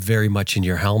 and be very much in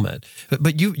your helmet.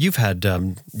 But you had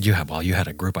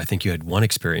a group. I think you had one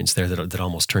experience there that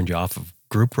almost turned you off of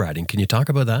group riding. Can you talk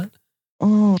about that?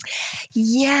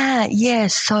 Yeah.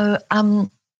 So,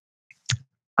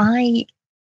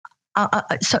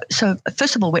 so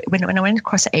first of all, when I went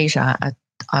across Asia,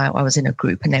 I was in a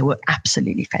group, and they were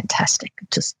absolutely fantastic,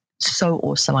 just so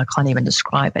awesome. I can't even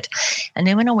describe it. And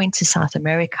then when I went to South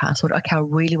America, I thought, okay, I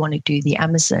really want to do the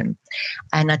Amazon.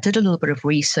 And I did a little bit of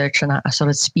research, and I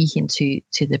started speaking to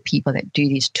the people that do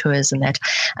these tours and that.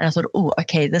 And I thought, oh,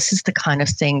 okay, this is the kind of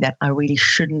thing that I really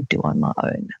shouldn't do on my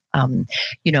own.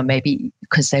 Maybe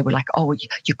because they were like, oh,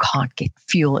 you can't get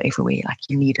fuel everywhere. Like,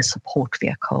 you need a support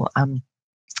vehicle.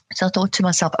 So I thought to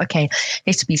myself, okay,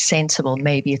 let's be sensible.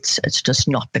 Maybe it's just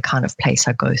not the kind of place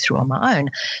I go through on my own.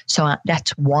 So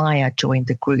that's why I joined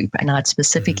the group. And I'd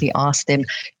specifically asked them,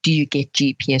 do you get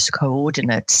GPS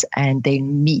coordinates and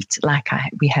then meet like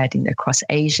we had across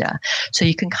Asia? So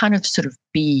you can kind of sort of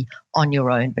be on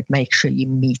your own, but make sure you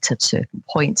meet at certain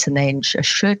points. And they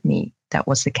assured me that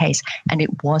was the case, and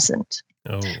it wasn't.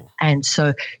 Oh. And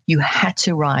so you had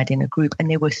to ride in a group,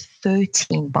 and there were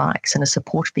 13 bikes and a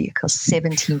support vehicle,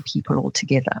 17 people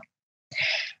altogether.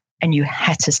 And you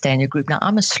had to stay in a group. Now,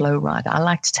 I'm a slow rider. I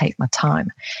like to take my time.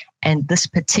 And this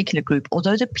particular group,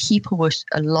 although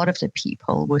a lot of the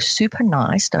people were super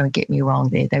nice, don't get me wrong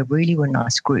there, they really were a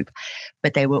nice group,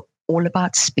 but they were all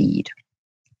about speed.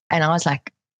 And I was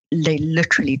like, they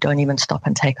literally don't even stop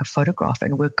and take a photograph,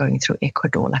 and we're going through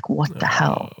Ecuador. Like, what the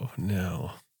hell? Oh,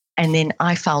 no. And then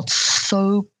I felt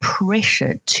so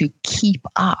pressured to keep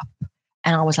up.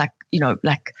 And I was like,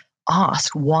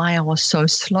 asked why I was so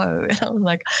slow. And I was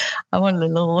like, I want a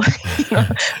little,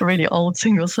 really old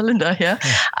single cylinder here.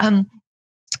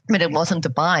 But it wasn't the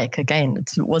bike. Again,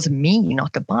 it was me,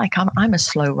 not the bike. I'm a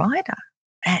slow rider.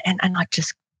 And I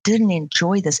just didn't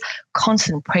enjoy this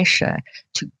constant pressure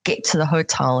to get to the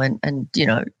hotel and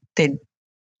then,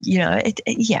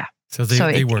 yeah. So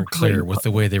they weren't clear with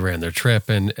the way they ran their trip.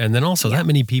 And then also that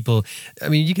many people, I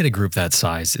mean, you get a group that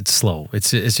size, it's slow.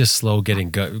 It's just slow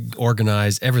getting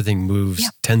organized. Everything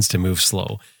tends to move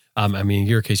slow. I mean, in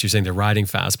your case, you're saying they're riding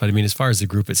fast, but I mean, as far as the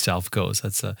group itself goes,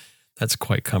 that's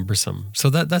quite cumbersome. So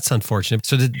that's unfortunate.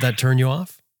 So did that turn you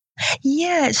off?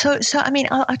 Yeah. So I mean,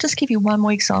 I'll just give you one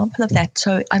more example of that.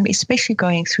 So I'm especially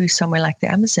going through somewhere like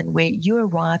the Amazon, where you're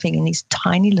arriving in these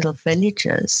tiny little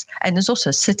villages, and there's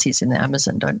also cities in the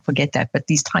Amazon, don't forget that, but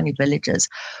these tiny villages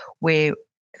where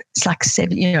it's like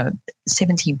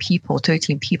 17 people,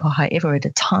 13 people, however, at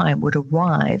a time would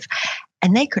arrive.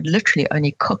 And they could literally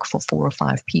only cook for 4 or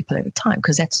 5 people at a time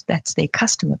because that's their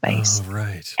customer base. Oh,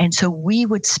 right. And so we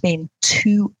would spend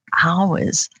 2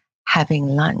 hours having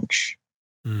lunch.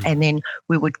 And then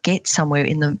we would get somewhere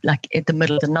at the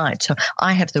middle of the night. So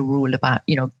I have the rule about,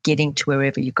 getting to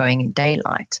wherever you're going in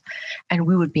daylight. And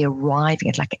we would be arriving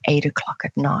at like 8 o'clock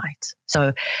at night.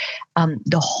 So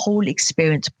the whole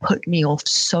experience put me off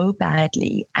so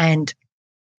badly. And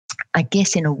I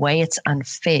guess in a way it's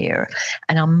unfair.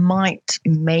 And I might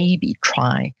maybe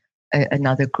try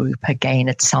another group again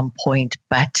at some point.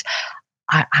 But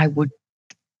I would,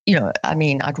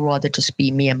 I'd rather just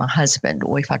be me and my husband,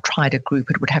 or if I tried a group,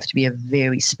 it would have to be a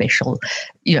very special,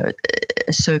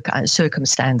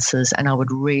 circumstances, and I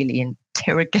would really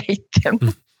interrogate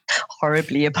them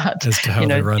horribly about as to how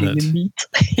they run it. The meat.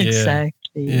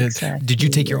 Exactly, yeah. Exactly. Did you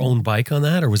take your own bike on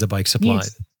that, or was a bike supplied?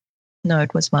 Yes. No,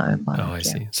 it was my own bike. Oh, I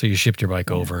see. So you shipped your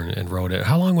bike over and rode it.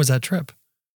 How long was that trip?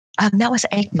 That was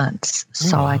 8 months.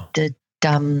 So I did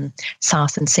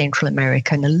South and Central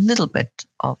America and a little bit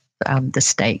of the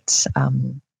States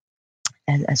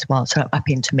as well. So up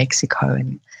into Mexico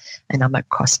and I'm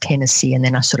across Tennessee, and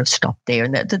then I sort of stopped there.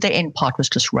 And the end part was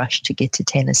just rushed to get to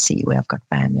Tennessee where I've got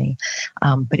family.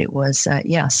 But it was,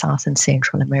 South and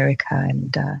Central America.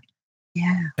 And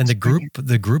And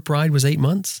the group ride was 8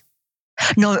 months?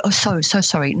 No, so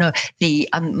sorry. No, the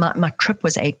my trip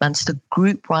was 8 months. The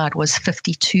group ride was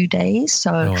 52 days.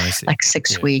 So like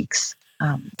 6 weeks.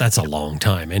 That's a long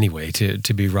time anyway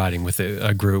to be riding with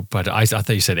a group. But I thought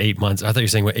you said 8 months. I thought you were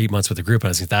saying 8 months with a group. And I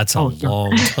was like, that's a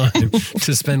long time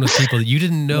to spend with people that you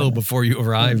didn't know before you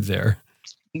arrived there.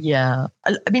 Yeah.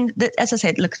 I mean, as I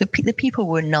said, look, the people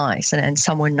were nice and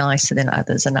some were nicer than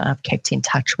others. And I've kept in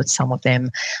touch with some of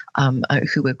them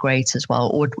who were great as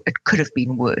well. Or it could have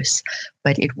been worse.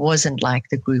 But it wasn't like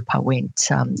the group I went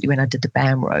when I did the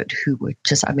BAM Road, who were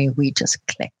just, we just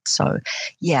clicked. So,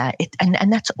 yeah.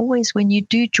 And that's always when you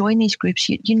do join these groups,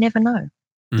 you never know.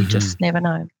 You just never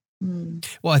know.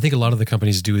 Well, I think a lot of the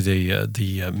companies do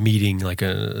the meeting,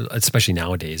 especially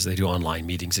nowadays, they do online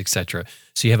meetings, etc.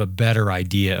 So you have a better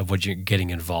idea of what you're getting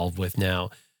involved with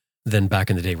now than back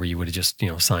in the day where you would have just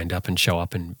signed up and show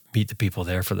up and meet the people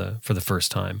there for the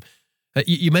first time.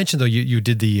 You mentioned though you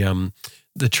did the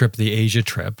trip, the Asia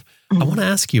trip. I want to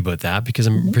ask you about that because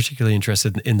I'm particularly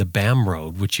interested in the BAM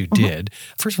Road, which you did.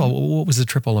 First of all, what was the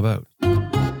trip all about?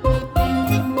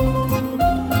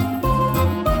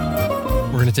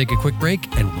 We're going to take a quick break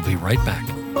and we'll be right back.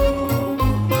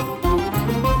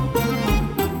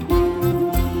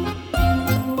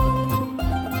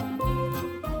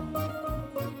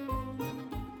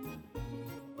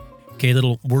 Okay,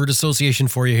 little word association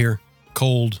for you here.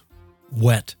 Cold,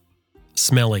 wet,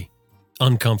 smelly,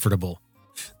 uncomfortable.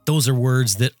 Those are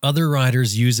words that other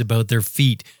riders use about their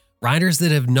feet. Riders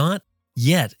that have not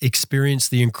yet experienced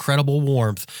the incredible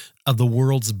warmth of the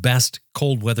world's best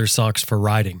cold weather socks for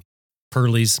riding.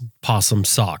 Pearlie's Possum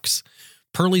Socks.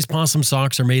 Pearlie's Possum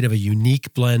Socks are made of a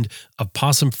unique blend of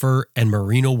possum fur and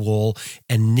merino wool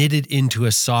and knitted into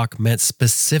a sock meant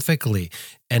specifically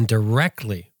and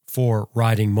directly for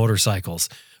riding motorcycles,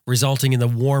 resulting in the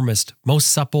warmest, most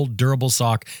supple, durable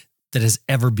sock that has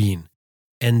ever been.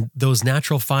 And those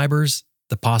natural fibers,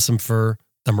 the possum fur,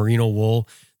 the merino wool,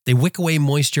 they wick away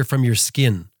moisture from your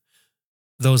skin.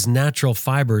 Those natural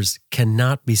fibers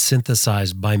cannot be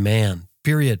synthesized by man,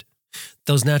 period.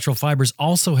 Those natural fibers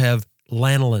also have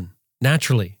lanolin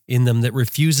naturally in them that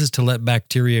refuses to let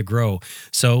bacteria grow,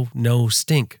 so no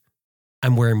stink.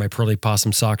 I'm wearing my Pearlie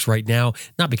Possum socks right now,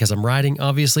 not because I'm riding,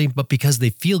 obviously, but because they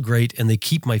feel great and they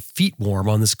keep my feet warm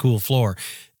on this cool floor.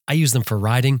 I use them for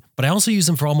riding, but I also use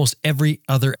them for almost every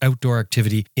other outdoor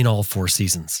activity in all 4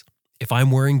 seasons. If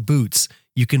I'm wearing boots,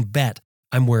 you can bet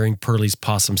I'm wearing Pearlie's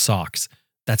Possum socks.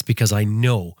 That's because I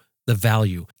know the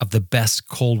value of the best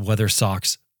cold weather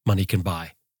socks money can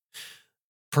buy.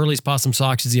 Pearlie's Possum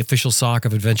Socks is the official sock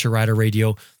of Adventure Rider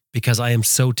Radio because I am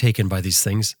so taken by these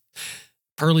things.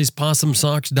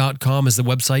 Pearlie'sPossumSocks.com is the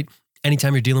website.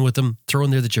 Anytime you're dealing with them, throw in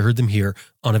there that you heard them here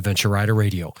on Adventure Rider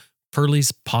Radio.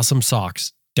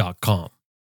 Pearlie'sPossumSocks.com.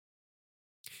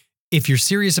 If you're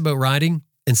serious about riding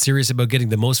and serious about getting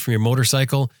the most from your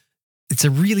motorcycle, it's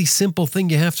a really simple thing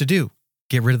you have to do.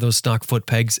 Get rid of those stock foot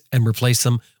pegs and replace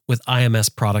them with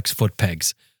IMS Products foot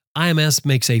pegs. IMS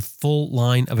makes a full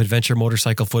line of adventure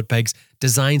motorcycle foot pegs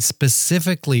designed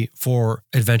specifically for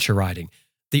adventure riding.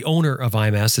 The owner of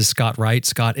IMS is Scott Wright.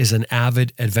 Scott is an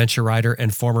avid adventure rider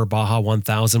and former Baja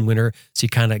 1000 winner, so you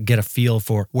kind of get a feel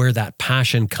for where that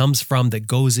passion comes from that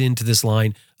goes into this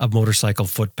line of motorcycle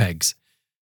foot pegs.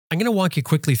 I'm going to walk you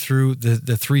quickly through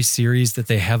the 3 series that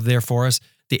they have there for us.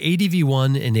 The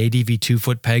ADV1 and ADV2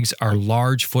 foot pegs are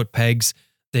large foot pegs.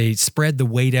 They spread the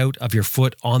weight out of your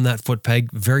foot on that foot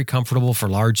peg, very comfortable for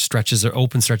large stretches or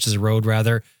open stretches of road,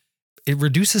 rather. It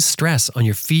reduces stress on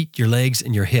your feet, your legs,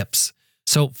 and your hips.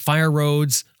 So fire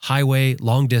roads, highway,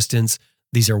 long distance,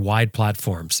 these are wide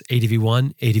platforms,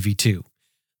 ADV1, ADV2.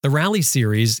 The Rally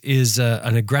Series is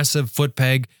an aggressive foot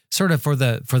peg, sort of for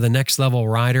the next level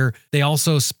rider. They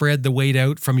also spread the weight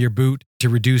out from your boot to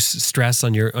reduce stress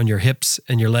on your hips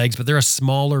and your legs, but they're a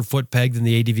smaller foot peg than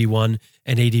the ADV1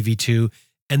 and ADV2.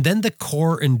 And then the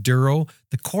Core Enduro.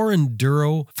 The Core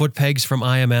Enduro foot pegs from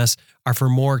IMS are for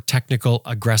more technical,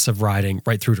 aggressive riding,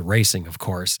 right through to racing, of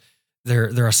course.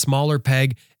 They're a smaller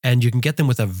peg, and you can get them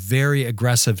with a very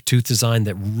aggressive tooth design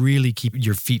that really keep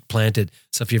your feet planted.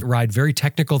 So if you ride very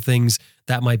technical things,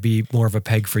 that might be more of a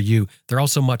peg for you. They're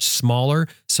also much smaller,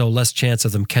 so less chance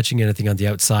of them catching anything on the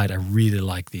outside. I really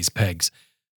like these pegs.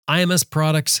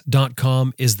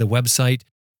 IMSproducts.com is the website.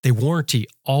 They warranty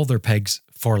all their pegs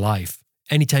for life.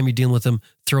 Anytime you're dealing with them,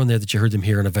 throw in there that you heard them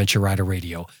here on Adventure Rider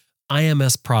Radio.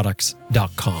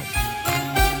 IMSproducts.com.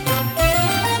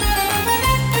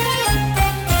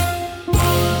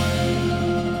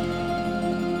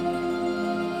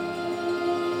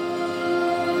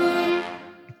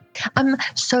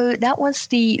 So that was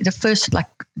the first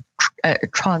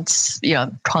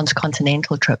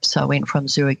transcontinental trip. So I went from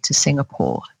Zurich to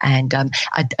Singapore, and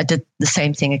I did the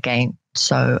same thing again.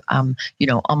 So on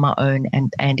my own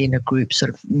and in a group, sort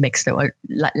of mixed it,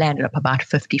 landed up about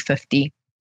 50-50.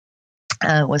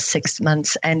 Was 6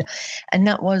 months, and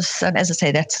that was, as I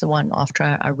say, that's the one after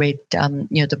I read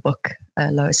the book,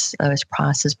 Lois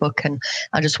Price's book, and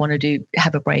I just wanted to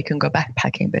have a break and go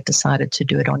backpacking, but decided to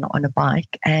do it on a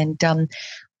bike. And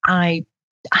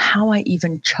how I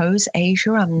even chose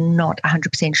Asia, I'm not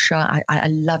 100% sure. I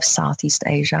love Southeast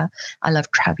Asia. I love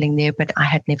traveling there, but I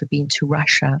had never been to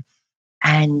Russia,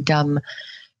 and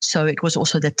so it was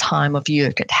also the time of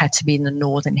year. It had to be in the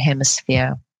Northern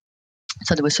Hemisphere.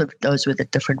 So those were the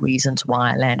different reasons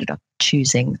why I landed up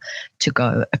choosing to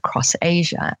go across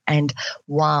Asia. And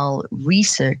while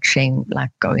researching, like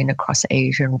going across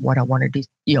Asia and what I wanted to,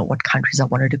 what countries I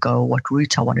wanted to go, what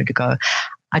route I wanted to go,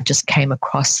 I just came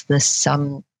across this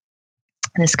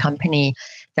company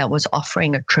that was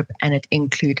offering a trip, and it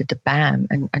included the BAM.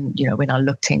 And when I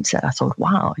looked into it, I thought,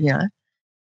 wow,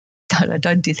 I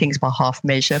don't do things by half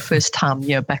measure. First time,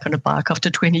 back on a bike after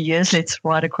 20 years, let's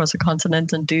ride across a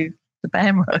continent and do the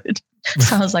BAM road.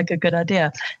 Sounds like a good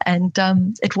idea. And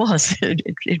it was,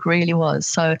 it really was.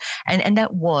 So, and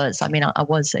that was, I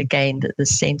was, again, the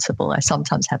sensible, I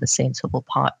sometimes have a sensible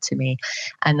part to me.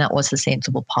 And that was the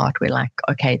sensible part where, like,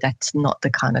 okay, that's not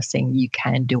the kind of thing you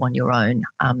can do on your own.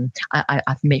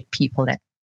 I've met people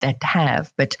that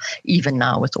have, but even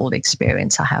now with all the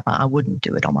experience I have, I wouldn't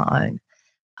do it on my own.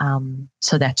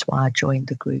 So that's why I joined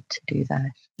the group to do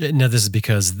that. Now, this is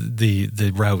because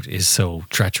the route is so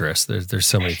treacherous. There's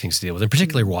so many things to deal with, and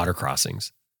particularly water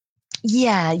crossings.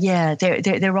 Yeah,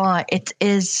 there are. It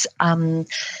is.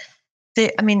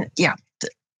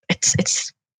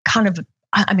 It's kind of.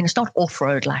 It's not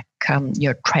off-road like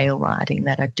trail riding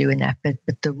that I do in that, but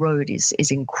the road is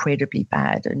incredibly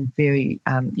bad and very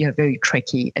very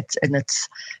tricky. It's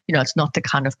not the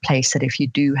kind of place that if you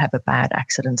do have a bad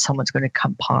accident, someone's going to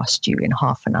come past you in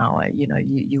half an hour.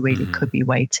 You really could be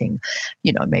waiting,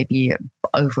 maybe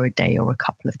over a day or a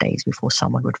couple of days before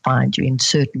someone would find you in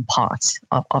certain parts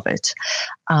of it.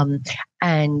 A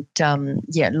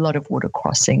lot of water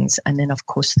crossings, and then of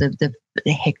course the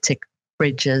hectic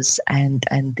bridges and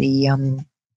the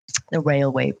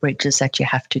railway bridges that you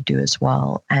have to do as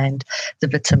well, and the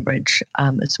Witten Bridge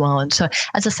as well. And so,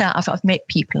 as I say, I've met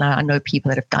people, and I know people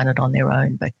that have done it on their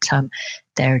own, but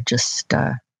they're just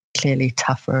clearly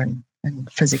tougher and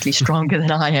physically stronger than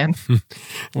I am.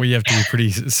 Well, you have to be pretty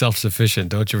self-sufficient,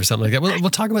 don't you, or something like that? We'll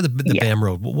talk about the BAM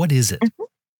Road. What is it?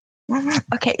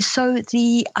 Okay, so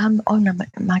the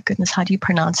my goodness, how do you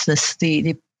pronounce this?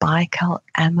 The Baikal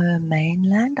Amur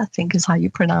Mainland, I think is how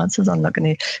you pronounce it. I'm not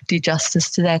going to do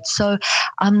justice to that. So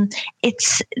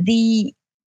it's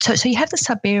so you have the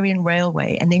Siberian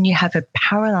Railway, and then you have a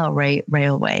parallel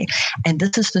railway, and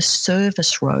this is the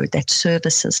service road that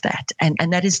services that, and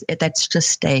that's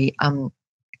just a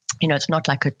it's not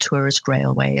like a tourist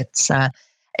railway.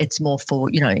 It's more for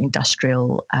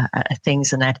industrial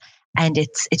things and that. And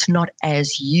it's not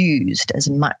as used as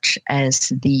much as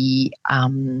the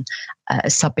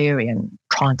Siberian,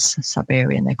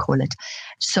 Trans-Siberian, they call it.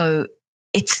 So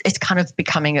it's kind of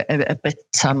becoming a bit,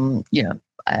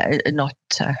 not,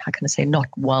 how can I say, not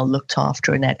well looked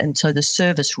after in that. And so the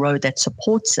service road that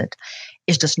supports it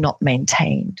is just not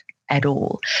maintained. at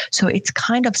all. So it's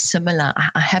kind of similar.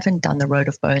 I haven't done the Road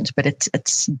of Bones, but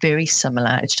it's very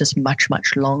similar. It's just much,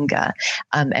 much longer.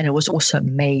 And it was also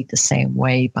made the same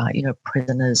way by,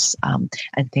 prisoners and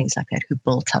things like that who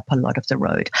built up a lot of the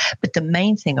road. But the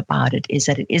main thing about it is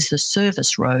that it is the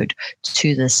service road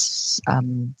to this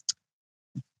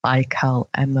Baikal,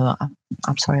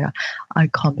 I'm sorry, I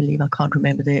can't believe I can't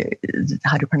remember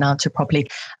how to pronounce it properly.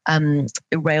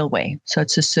 Railway, so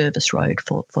it's a service road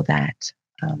for that.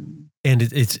 And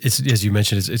it's as you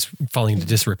mentioned, it's falling into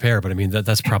disrepair. But I mean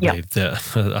that's probably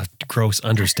a gross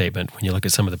understatement when you look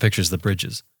at some of the pictures of the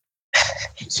bridges.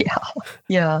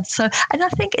 Yeah. So, and I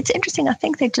think it's interesting. I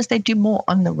think they do more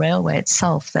on the railway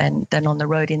itself than on the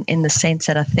road in the sense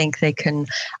that I think they can,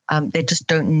 they just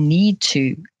don't need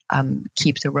to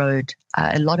keep the road.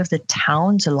 A lot of the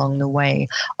towns along the way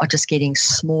are just getting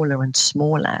smaller and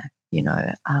smaller,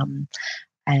 and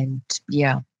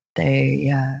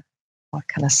they, what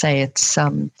can I say? It's,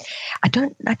 I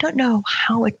don't know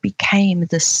how it became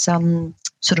this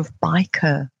sort of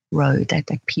biker road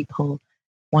that people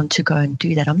want to go and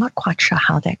do that. I'm not quite sure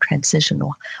how that transitioned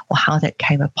or how that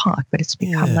came apart, but it's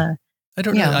become I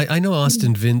don't know. I know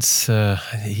Austin Vince,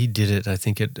 he did it, I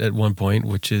think, at one point,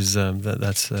 which is,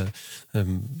 Austin's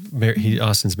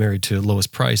married to Lois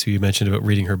Price, who you mentioned about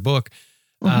reading her book.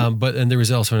 And there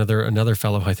was also another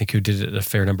fellow, I think, who did it a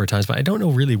fair number of times, but I don't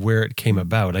know really where it came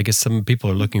about. I guess some people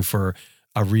are looking for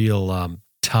a real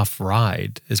tough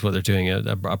ride is what they're doing,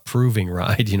 a proving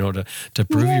ride, to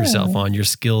prove yourself on your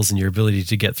skills and your ability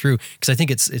to get through. Because I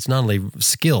think it's not only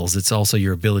skills, it's also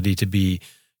your ability to be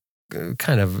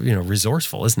kind of,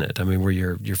 resourceful, isn't it? I mean, where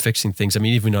you're fixing things. I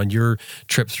mean, even on your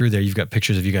trip through there, you've got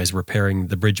pictures of you guys repairing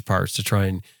the bridge parts to try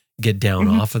and get down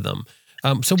off of them.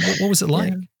 So what was it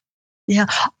like? Yeah,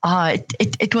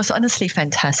 it was honestly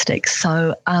fantastic.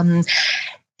 So I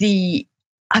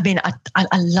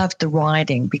loved the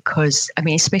riding because,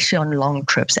 especially on long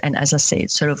trips. And as I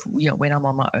said, sort of, when I'm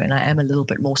on my own, I am a little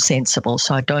bit more sensible.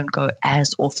 So I don't go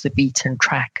as off the beaten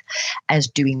track as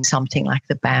doing something like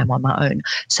the BAM on my own.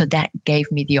 So that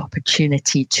gave me the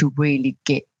opportunity to really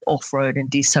get off-road and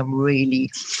do some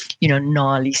really,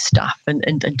 gnarly stuff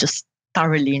and just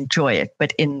thoroughly enjoy it,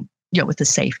 but with the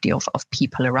safety of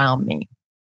people around me.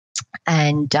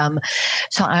 And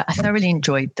so I thoroughly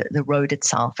enjoyed the road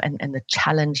itself and the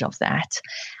challenge of that.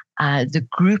 The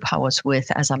group I was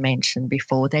with, as I mentioned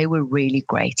before, they were really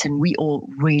great. And we all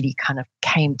really kind of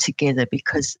came together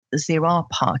because there are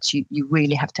parts you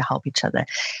really have to help each other.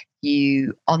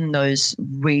 You, on those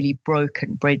really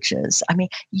broken bridges,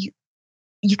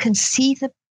 you can see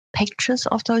the pictures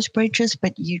of those bridges,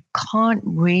 but you can't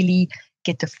really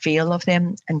get the feel of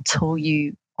them until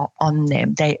you are on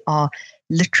them. They are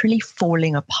literally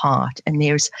falling apart, and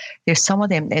there's some of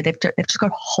them they've just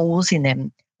got holes in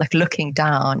them, like looking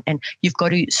down, and you've got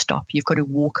to stop, you've got to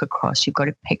walk across, you've got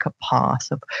to pick a path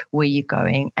of where you're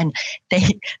going, and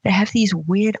they have these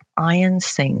weird iron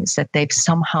things that they've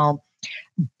somehow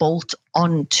bolt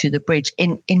onto the bridge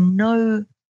in no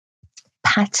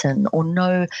pattern or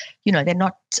no, they're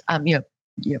not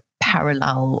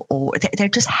parallel, or they're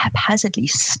just haphazardly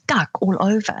stuck all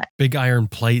over. Big iron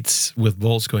plates with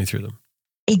bolts going through them.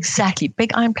 Exactly.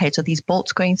 Big iron plates with these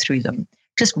bolts going through them,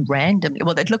 just randomly.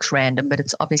 Well, it looks random, but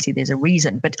it's obviously there's a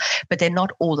reason, but they're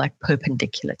not all like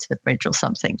perpendicular to the bridge or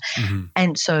something. Mm-hmm.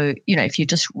 And so, if you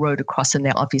just rode across, and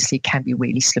they obviously can be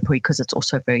really slippery because it's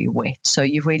also very wet. So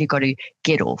you've really got to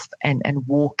get off and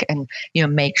walk and,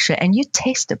 make sure, and you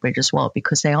test the bridge as well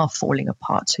because they are falling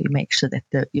apart. So you make sure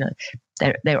that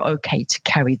they're okay to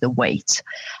carry the weight,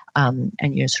 and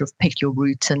sort of pick your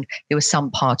route. And there were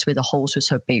some parts where the holes were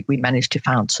so big, we managed to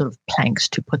find sort of planks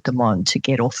to put them on to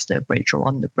get off the bridge or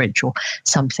on the bridge or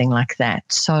something like that.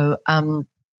 So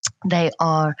they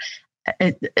are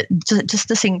just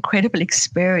this incredible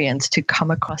experience to come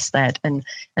across that and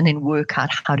then work out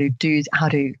how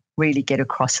to really get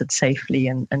across it safely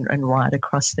and ride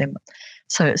across them.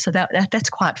 So that's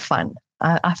quite fun.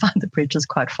 I found the bridges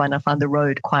quite fun. I found the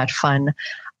road quite fun.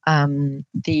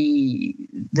 The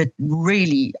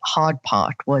really hard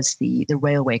part was the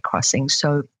railway crossing.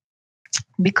 So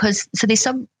there's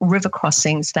some river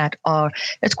crossings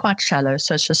it's quite shallow.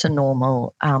 So it's just a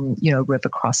normal, river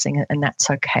crossing, and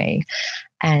that's okay.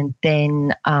 And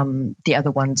then the other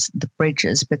ones, the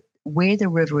bridges, but where the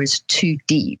river is too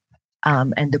deep,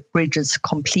 and the bridge is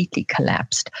completely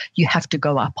collapsed, you have to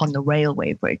go up on the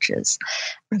railway bridges,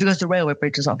 because the railway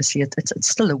bridges, obviously, it's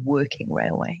still a working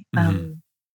railway. Mm-hmm.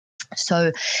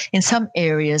 So in some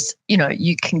areas,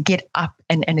 you can get up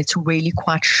and it's really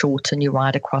quite short and you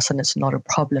ride across and it's not a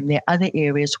problem. There are other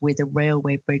areas where the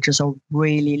railway bridges are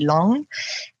really long.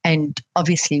 And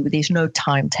obviously there's no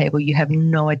timetable. You have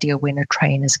no idea when a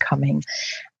train is coming.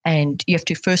 And you have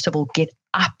to, first of all, get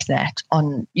up that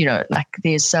on, like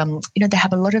there's, they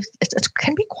have a lot of, it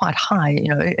can be quite high,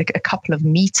 a couple of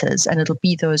meters, and it'll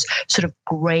be those sort of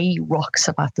gray rocks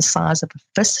about the size of a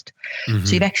fist. Mm-hmm.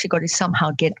 So you've actually got to somehow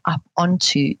get up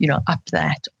onto,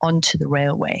 onto the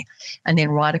railway, and then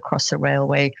right across the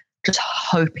railway, just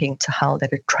hoping to hell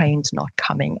that a train's not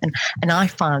coming. And I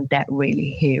found that really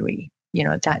hairy.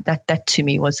 That to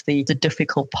me was the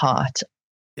difficult part.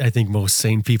 I think most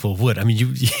sane people would. I mean,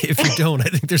 if you don't, I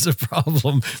think there's a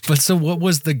problem. But so what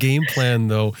was the game plan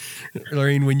though?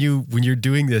 Lorraine, when you're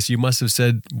doing this, you must have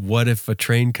said, what if a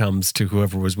train comes to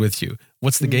whoever was with you?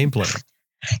 What's the game plan?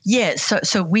 Yeah,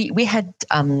 so we had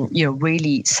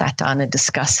really sat down and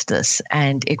discussed this,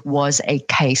 and it was a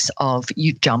case of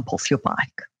you jump off your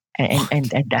bike and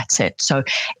that's it. So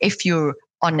if you're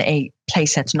on a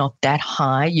place that's not that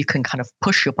high, you can kind of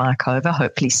push your bike over,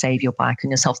 hopefully save your bike and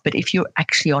yourself. But if you're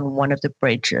actually on one of the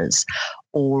bridges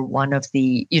or one of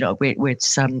the, where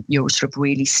it's you're sort of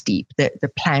really steep,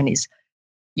 the plan is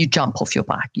you jump off your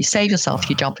bike, you save yourself,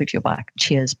 you jump off your bike,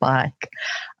 cheers bike.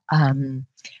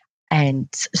 And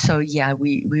so, yeah,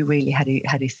 we really had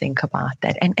to think about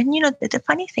that. And the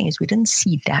funny thing is we didn't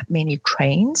see that many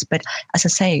trains, but as I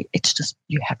say, it's just,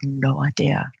 you have no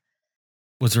idea.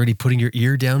 Was already putting your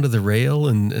ear down to the rail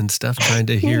and stuff, trying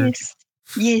to hear?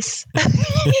 Yes.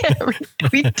 Yeah,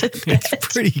 we did that. It's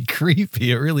pretty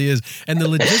creepy. It really is. And the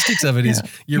logistics of it is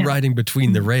you're riding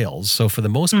between the rails. So for the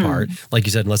most part, like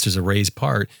you said, unless there's a raised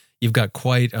part, you've got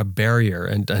quite a barrier.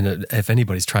 And if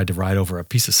anybody's tried to ride over a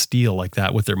piece of steel like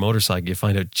that with their motorcycle, you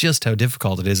find out just how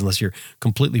difficult it is unless you're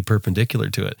completely perpendicular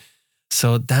to it.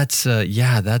 So that's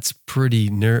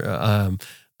pretty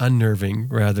unnerving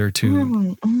rather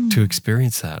to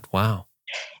experience that. Wow.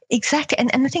 Exactly.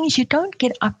 And the thing is, you don't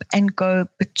get up and go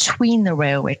between the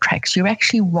railway tracks. You're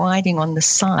actually riding on the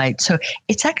side. So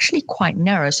it's actually quite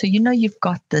narrow. So, you've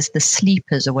got the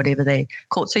sleepers or whatever they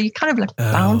call it. So you're kind of like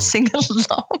bouncing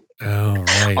along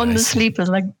on the sleepers,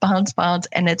 like bounce.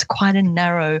 And it's quite a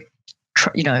narrow,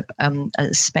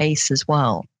 space as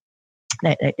well.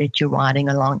 That you're riding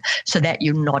along, so that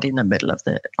you're not in the middle of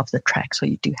the track, so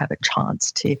you do have a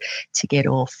chance to get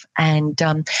off. And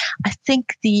I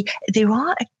think there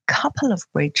are a couple of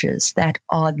bridges that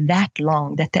are that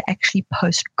long that they actually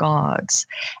post guards,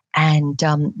 and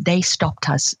they stopped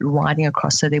us riding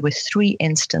across. So there were 3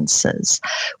 instances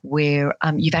where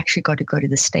you've actually got to go to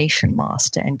the station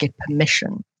master and get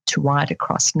permission to ride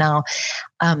across. Now,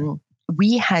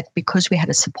 because we had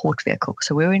a support vehicle,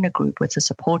 so we were in a group with a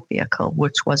support vehicle,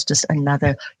 which was just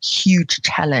another huge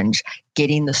challenge,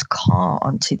 getting this car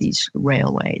onto these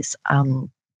railways. So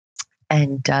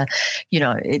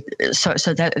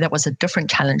that was a different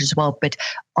challenge as well. But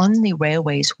on the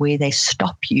railways where they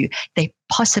stop you, they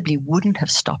possibly wouldn't have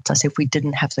stopped us if we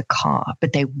didn't have the car,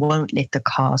 but they won't let the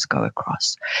cars go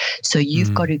across. So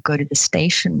you've got to go to the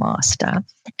station master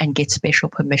and get special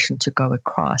permission to go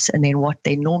across. And then what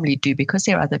they normally do, because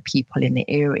there are other people in the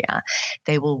area,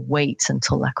 they will wait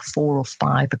until like 4 or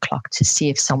 5 o'clock to see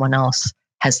if someone else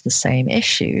has the same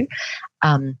issue.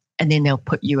 And then they'll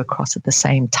put you across at the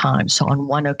same time. So on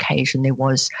one occasion, there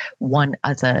was one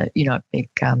other, big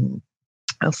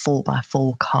a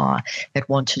 4x4 car that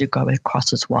wanted to go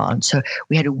across as well. And so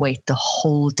we had to wait the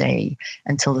whole day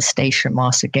until the station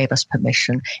master gave us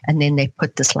permission. And then they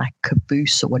put this like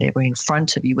caboose or whatever in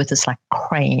front of you with this like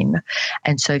crane.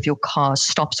 And so if your car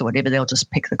stops or whatever, they'll just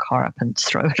pick the car up and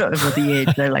throw it over the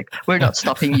edge. They're like, we're not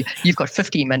stopping you. You've got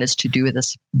 15 minutes to do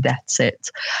this. That's it.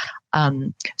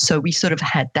 So we sort of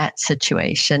had that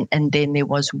situation. And then there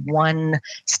was one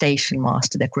station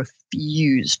master that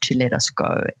refused to let us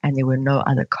go, and there were no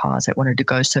other cars that wanted to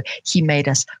go. So he made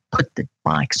us put the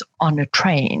bikes on a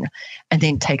train and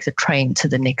then take the train to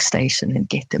the next station and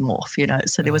get them off,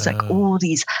 So there was like all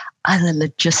these other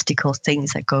logistical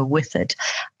things that go with it.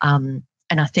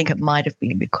 And I think it might have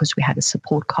been because we had a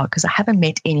support car, because I haven't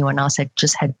met anyone else that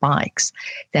just had bikes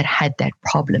that had that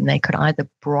problem. They could either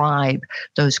bribe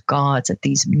those guards at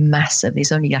these massive,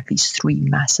 there's only like these 3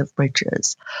 massive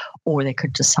bridges, or they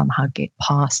could just somehow get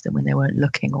past them when they weren't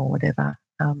looking or whatever.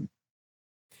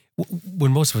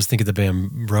 When most of us think of the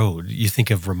BAM road, you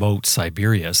think of remote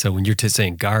Siberia. So when you're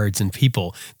saying guards and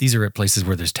people, these are at places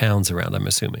where there's towns around, I'm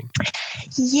assuming.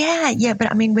 Yeah.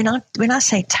 But I mean, when I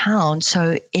say town,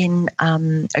 so in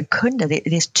Kunda,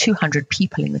 there's 200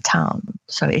 people in the town.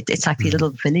 So it's like these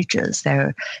little villages.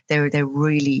 They're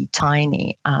really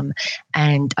tiny.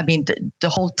 And I mean, the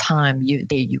whole time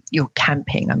you're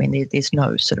camping. I mean, there's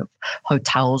no sort of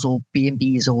hotels or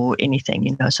B&Bs or anything,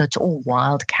 you know. So it's all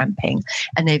wild camping,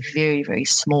 and they're very, very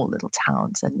small little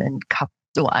towns, and then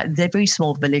they're very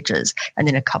small villages, and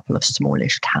then a couple of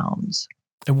smallish towns.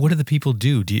 And what do the people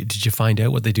do? Did you find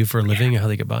out what they do for a living and how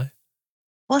they get by?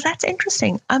 Well, that's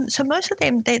interesting. So most of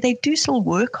them, they do still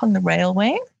work on the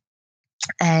railway.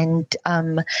 And,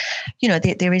 you know,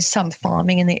 there is some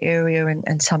farming in the area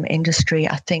and some industry.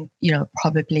 I think, you know,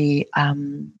 probably,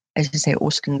 as you say,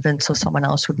 Austin Vince or someone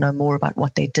else would know more about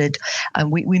what they did.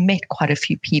 We met quite a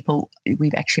few people.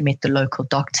 We've actually met the local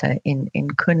doctor in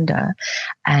Kunda,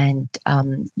 and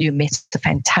you met the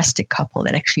fantastic couple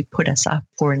that actually put us up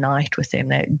for a night with them.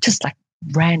 They're just like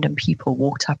random people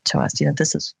walked up to us. You know,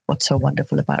 this is what's so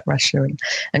wonderful about Russia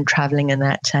and traveling and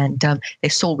that. And they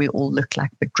saw we all looked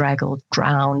like bedraggled,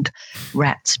 drowned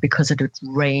rats because it had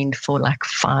rained for like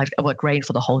it rained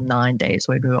for the whole 9 days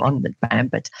when we were on the van.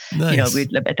 But, nice. You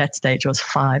know, at that stage it was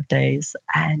 5 days.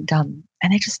 And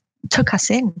they just took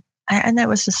us in. And that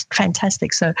was just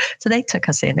fantastic. So they took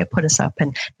us in, they put us up,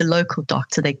 and they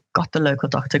got the local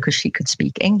doctor because she could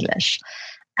speak English.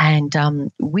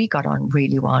 And we got on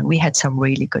really well, and we had some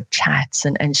really good chats.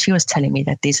 And she was telling me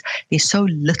that there's so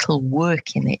little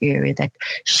work in the area that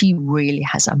she really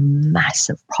has a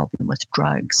massive problem with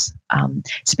drugs,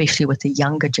 especially with the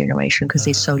younger generation, because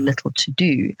there's so little to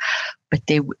do. But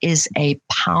there is a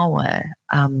power,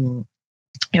 you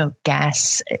know,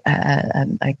 gas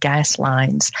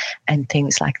lines and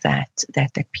things like that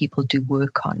people do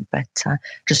work on, but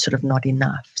just sort of not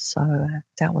enough. So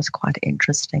that was quite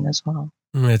interesting as well.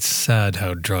 It's sad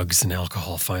how drugs and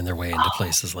alcohol find their way into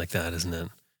places like that, isn't it?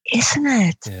 Isn't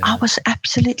it? Yeah. I was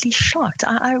absolutely shocked.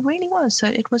 I really was. So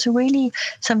it was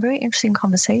some very interesting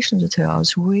conversations with her. I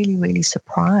was really, really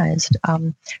surprised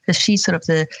because she's sort of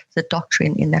the doctor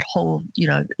in that whole, you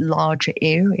know, larger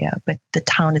area. But the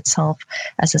town itself,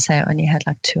 as I say, only had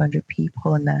like 200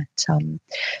 people in that.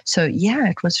 So yeah,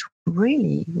 it was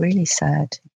really, really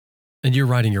sad. And you're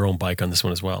riding your own bike on this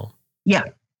one as well? Yeah.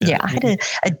 I had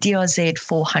a DRZ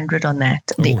 400 on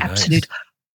that. The absolute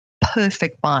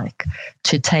perfect bike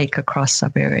to take across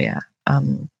Siberia.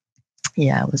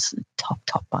 It was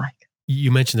top bike.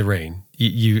 You mentioned the rain.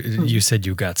 You said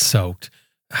you got soaked.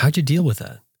 How'd you deal with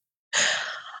that?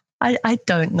 I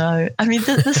don't know. I mean,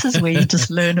 this is where you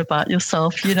just learn about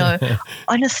yourself, you know.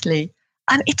 Honestly,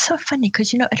 it's so funny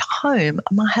because, you know, at home,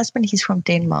 my husband, he's from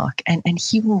Denmark, and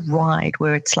he will ride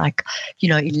where it's like, you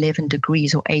know, 11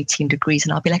 degrees or 18 degrees.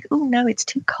 And I'll be like, oh, no, it's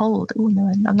too cold. Oh,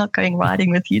 no, I'm not going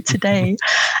riding with you today.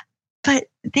 But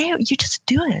there, you just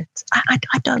do it.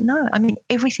 I don't know. I mean,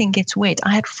 everything gets wet.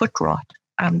 I had foot rot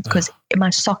because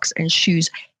my socks and shoes,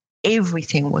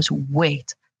 everything was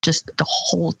wet just the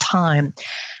whole time.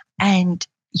 And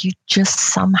you just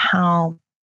somehow,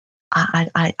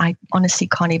 I honestly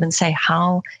can't even say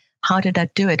how did I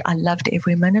do it. I loved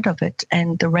every minute of it.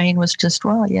 And the rain was just,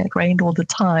 it rained all the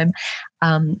time.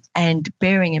 And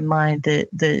bearing in mind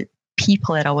the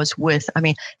people that I was with, I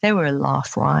mean, they were a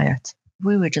laugh riot.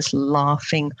 We were just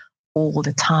laughing all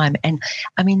the time. And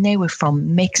I mean, they were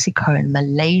from Mexico and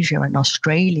Malaysia and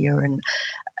Australia and,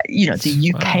 you know,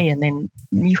 the UK, and then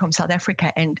me from South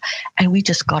Africa. And we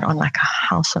just got on like a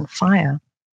house on fire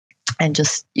and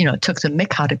just, you know, took the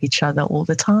mick out of each other all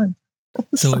the time.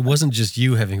 So it wasn't just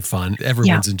you having fun.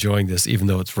 Everyone's enjoying this, even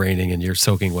though it's raining and you're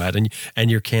soaking wet and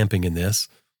you're camping in this.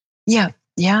 Yeah.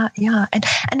 And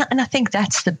I think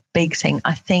that's the big thing.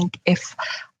 I think if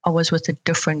I was with a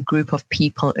different group of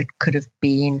people, it could have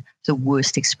been the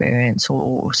worst experience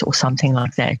or something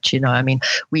like that. You know, I mean,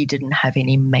 we didn't have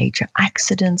any major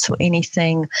accidents or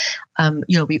anything. You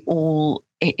know, we all,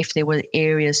 if there were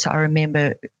areas, so I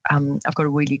remember I've got a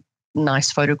really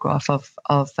nice photograph of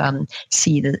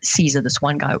Caesar, this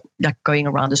one guy, like going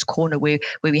around this corner where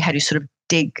we had to sort of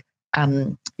dig,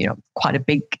 you know, quite a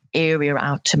big area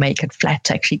out to make it flat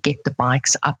to actually get the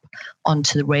bikes up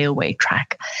onto the railway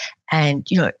track. And,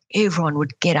 you know, everyone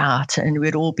would get out and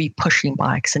we'd all be pushing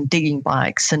bikes and digging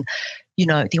bikes. And, you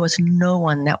know, there was no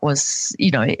one that was, you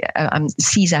know,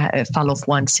 Caesar fell off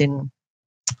once in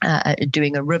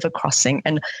doing a river crossing,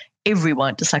 and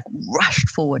everyone just like rushed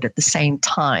forward at the same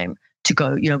time to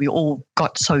go, you know, we all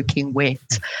got soaking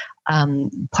wet.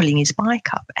 pulling his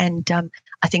bike up. And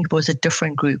I think it was a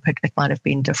different group. It might have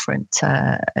been a different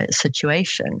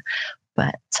situation.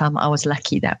 But I was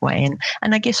lucky that way.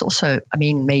 And I guess also, I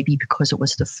mean, maybe because it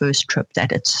was the first trip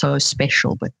that it's so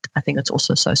special, but I think it's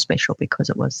also so special because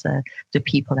it was the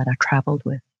people that I traveled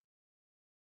with.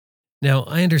 Now,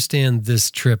 I understand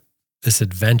this trip, this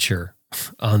adventure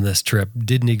on this trip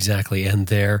didn't exactly end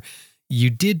there. You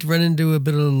did run into a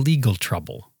bit of legal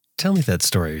trouble. Tell me that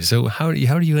story. So how do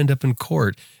you end up in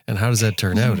court, and how does that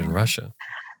turn out in Russia?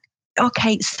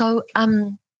 Okay, so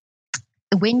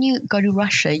when you go to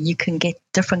Russia, you can get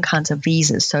different kinds of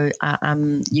visas. So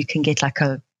you can get like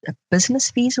a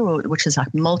business visa, which is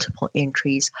like multiple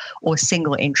entries, or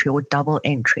single entry, or double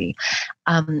entry.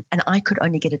 And I could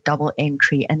only get a double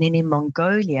entry. And then in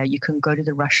Mongolia, you can go to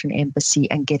the Russian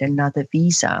embassy and get another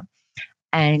visa.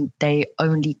 And they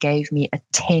only gave me a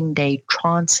 10-day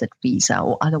transit visa,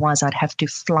 or otherwise I'd have to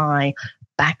fly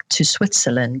back to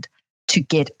Switzerland to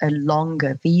get a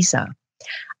longer visa.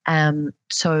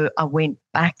 So I went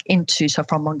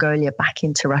from Mongolia back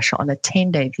into Russia on a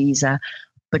 10-day visa,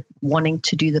 but wanting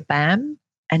to do the BAM.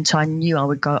 And so I knew I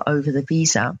would go over the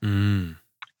visa. And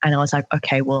I was like,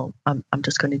 okay, well, I'm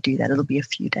just going to do that. It'll be a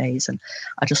few days. And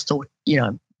I just thought,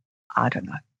 I don't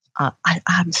know.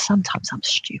 Sometimes I'm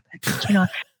stupid,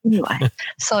 anyway.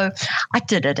 So I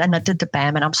did it, and I did the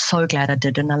BAM, and I'm so glad I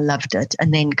did, and I loved it.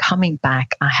 And then coming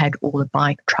back, I had all the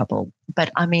bike trouble. But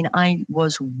I mean, I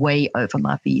was way over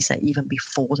my visa even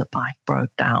before the bike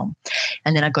broke down.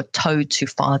 And then I got towed to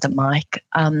Father Mike,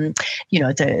 the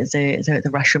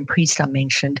Russian priest I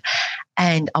mentioned.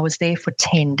 And I was there for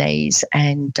 10 days,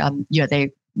 and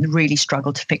they really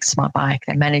struggled to fix my bike.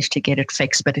 They managed to get it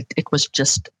fixed, but it was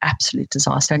just absolute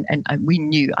disaster. And I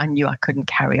knew I couldn't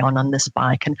carry on this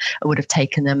bike, and it would have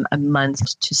taken them a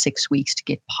month to 6 weeks to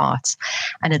get parts.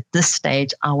 And at this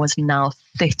stage, I was now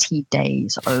 30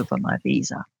 days over my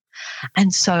visa.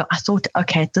 And so I thought,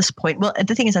 okay, at this point, well,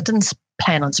 the thing is, I didn't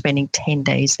plan on spending 10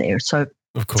 days there. So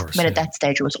of course. But at that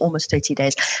stage, it was almost 30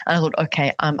 days. And I thought,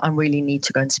 okay, I really need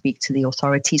to go and speak to the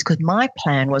authorities, because my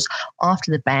plan was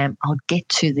after the BAM, I'll get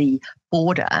to the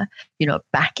border,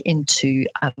 back into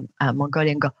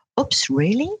Mongolia and go, oops,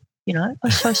 really?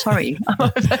 I'm so sorry.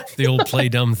 The old play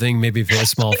dumb thing, maybe for a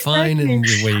small fine, and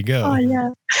away you go. Oh,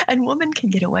 yeah. And women can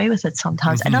get away with it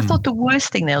sometimes. And I thought the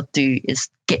worst thing they'll do is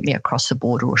get me across the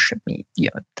border or ship me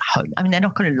home. I mean, they're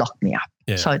not going to lock me up.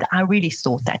 Yeah. So I really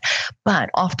thought that. But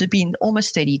after being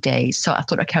almost 30 days, so I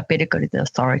thought, okay, I better go to the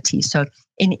authorities. So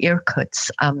in Irkutsk,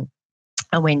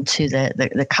 I went to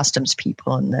the customs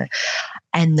people,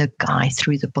 and the guy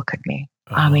threw the book at me.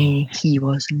 Oh. I mean, he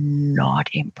was not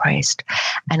impressed.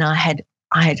 And I had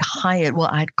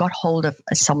got hold of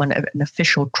an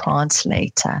official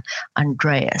translator,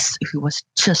 Andreas, who was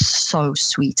just so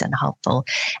sweet and helpful.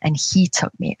 And he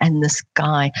took me. And this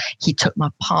guy, he took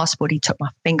my passport, he took my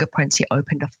fingerprints, he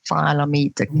opened a file on me,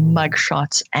 took mug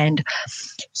shots, and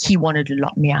he wanted to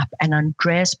lock me up. And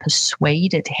Andreas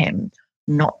persuaded him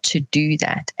not to do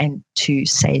that, and to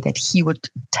say that he would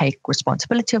take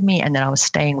responsibility of me, and that I was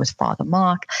staying with Father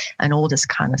Mark and all this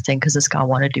kind of thing, because this guy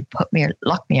wanted to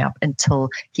lock me up until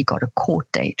he got a court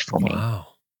date for me. Wow.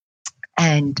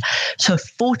 And so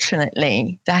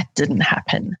fortunately that didn't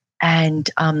happen. And,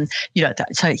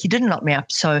 so he didn't lock me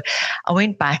up. So I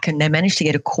went back, and they managed to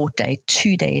get a court date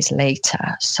 2 days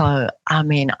later. So, I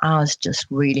mean, I was just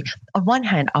really, on one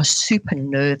hand, I was super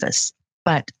nervous,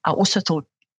 but I also thought,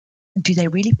 do they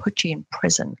really put you in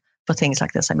prison for things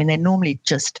like this? I mean, they normally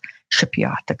just ship you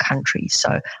out the country.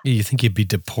 So you think you'd be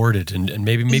deported and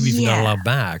maybe even not allowed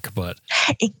back, but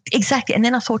exactly. And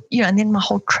then I thought, and then my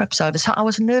whole trip's over. So I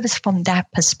was nervous from that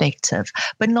perspective,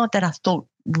 but not that I thought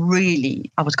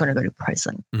really I was going to go to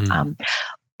prison.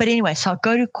 But anyway, so I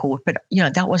go to court, but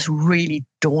that was really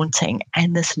daunting.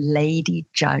 And this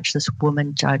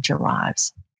woman judge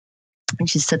arrives. And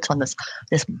she sits on this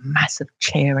massive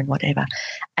chair and whatever.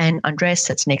 And Andreas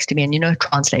sits next to me, and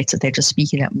translators, they're just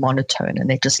speaking at monotone, and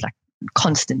they're just like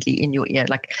constantly in your ear,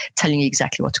 like telling you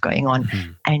exactly what's going on.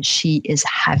 And she is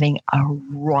having a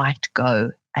right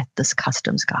go at this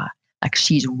customs guy. Like,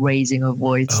 she's raising her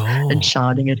voice and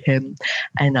shouting at him.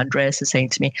 And Andreas is saying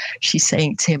to me, she's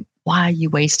saying to him, why are you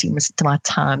wasting my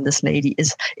time? This lady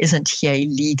isn't here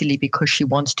illegally because she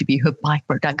wants to be, her bike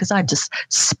broke down. Because I just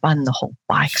spun the whole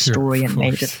bike story and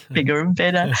made it bigger and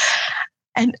better.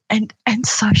 And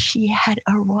so she had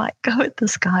a right go at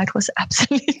this guy. It was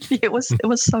absolutely, it was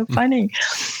so funny.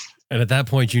 And at that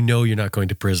point, you're not going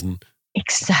to prison.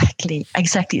 Exactly.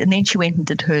 And then she went and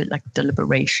did her like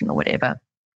deliberation or whatever.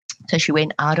 So she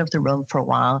went out of the room for a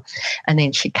while, and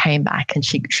then she came back and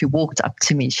she walked up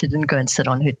to me. She didn't go and sit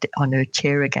on her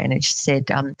chair again, and she said,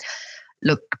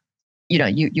 "Look,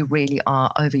 you really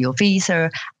are over your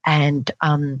visa, and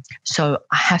so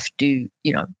I have to,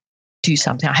 do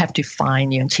something. I have to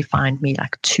fine you." And she fined me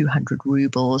like 200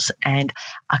 rubles, and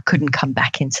I couldn't come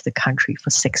back into the country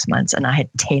for 6 months, and I had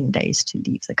 10 days to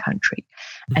leave the country.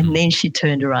 Mm-hmm. And then she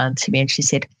turned around to me and she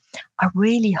said, "I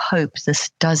really hope this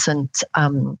doesn't."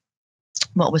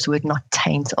 What was the word? Not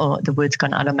taint, or the word's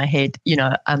gone out of my head.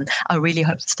 I really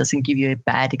hope this doesn't give you a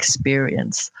bad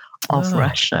experience of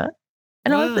Russia.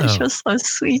 And I thought she was so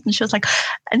sweet. And she was like,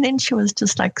 and then she was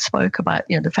just like, spoke about,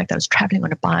 the fact that I was traveling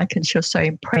on a bike, and she was so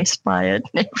impressed by it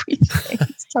and everything.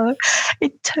 So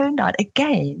it turned out,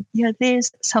 again,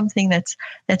 there's something that's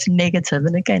negative.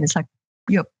 And again, it's like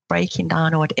you're breaking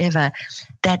down or whatever,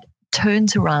 that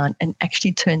turns around and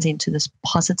actually turns into this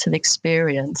positive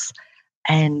experience.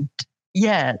 And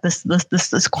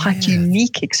this quite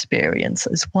unique experience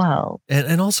as well.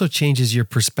 And also changes your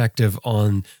perspective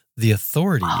on the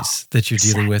authorities that you're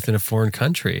dealing with in a foreign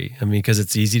country. I mean, because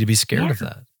it's easy to be scared of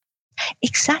that.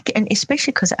 Exactly. And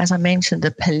especially because, as I mentioned,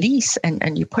 the police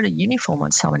and you put a uniform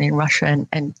on someone in Russia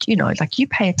and you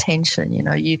pay attention,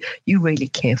 you really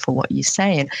care for what you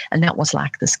say. And that was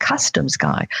like this customs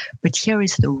guy. But here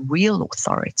is the real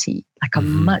authority, like a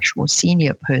much more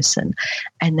senior person.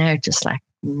 And they're just like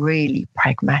really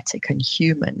pragmatic and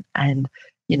human, and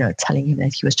telling him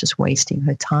that he was just wasting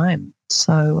her time.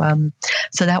 So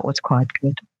that was quite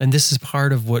good. And this is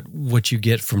part of what you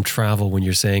get from travel when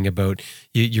you're saying about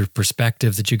your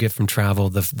perspective that you get from travel,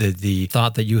 the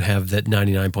thought that you have that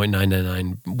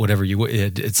 99.999, whatever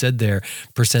it said there,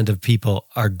 % of people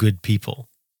are good people.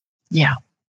 Yeah,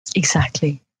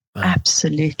 exactly. Wow.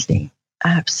 Absolutely.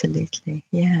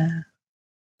 Yeah.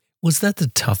 Was that the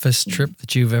toughest trip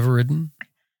that you've ever ridden?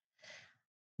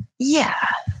 Yeah,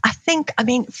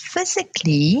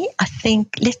 physically,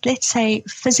 let's say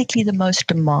physically the most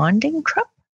demanding trip,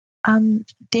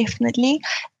 definitely.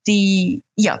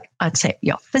 I'd say,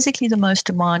 physically the most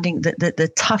demanding,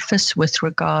 the toughest with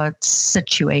regards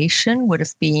situation would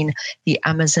have been the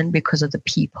Amazon because of the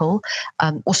people.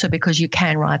 Also because you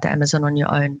can ride the Amazon on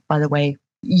your own. By the way,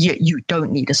 you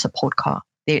don't need a support car.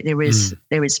 There is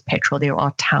petrol, there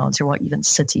are towns, there are even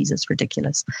cities. It's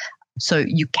ridiculous. So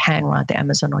you can ride the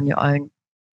Amazon on your own.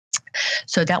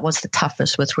 So that was the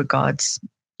toughest with regards,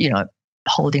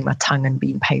 holding my tongue and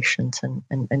being patient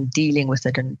and dealing with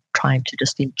it and trying to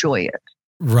just enjoy it.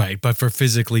 Right. But for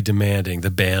physically demanding,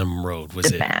 the BAM road was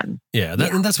the BAM. Yeah.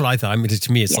 And that's what I thought. I mean,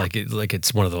 to me, it's like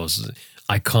it's one of those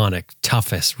iconic,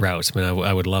 toughest routes. I mean,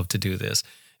 I would love to do this.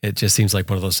 It just seems like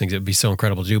one of those things that would be so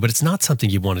incredible to do, but it's not something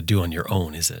you want to do on your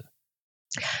own, is it?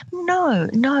 No.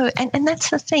 And that's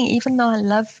the thing. Even though I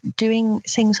love doing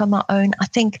things on my own, I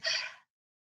think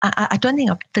I don't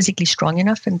think I'm physically strong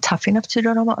enough and tough enough to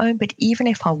do it on my own. But even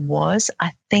if I was,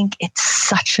 I think it's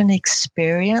such an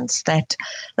experience that,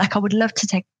 like, I would love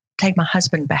to take my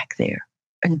husband back there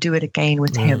and do it again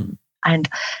with him. And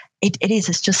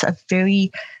it's just a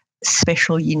very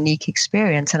special, unique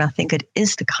experience. And I think it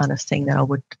is the kind of thing that I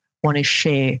would want to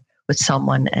share with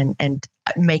someone and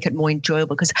make it more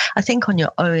enjoyable, because I think on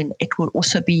your own it would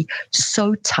also be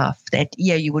so tough that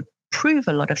you would prove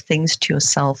a lot of things to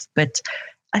yourself, but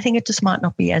I think it just might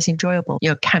not be as enjoyable,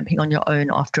 camping on your own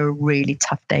after a really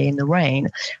tough day in the rain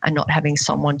and not having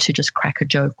someone to just crack a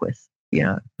joke with.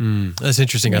 That's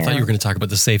interesting. I thought you were going to talk about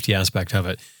the safety aspect of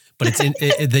it, but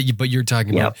but you're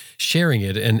talking about sharing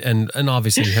it and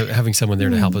obviously having someone there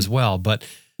to help as well. But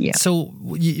so,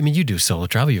 you do solo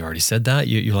travel. You've already said that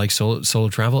you like solo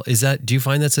travel. Do you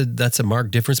find that's a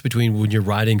marked difference between when you're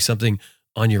riding something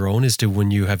on your own as to when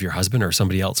you have your husband or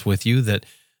somebody else with you, that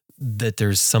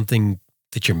there's something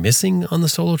that you're missing on the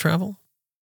solo travel?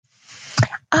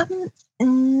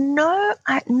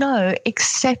 No,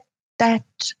 except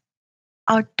that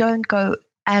I don't go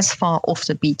as far off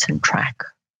the beaten track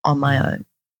on my own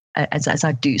as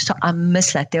I do. So I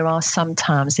miss that. There are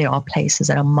places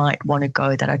that I might want to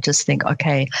go that I just think,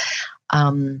 okay,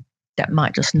 that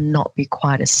might just not be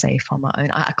quite as safe on my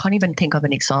own. I can't even think of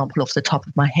an example off the top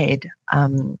of my head,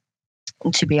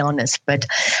 to be honest, but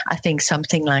I think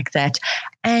something like that.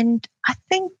 And I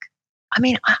think,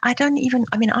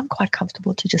 I'm quite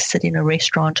comfortable to just sit in a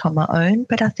restaurant on my own,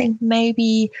 but I think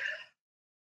maybe,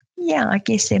 I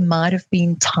guess there might have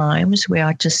been times where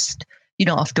I just,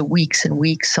 after weeks and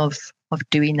weeks of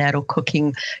doing that or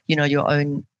cooking, your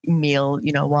own meal,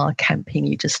 while camping,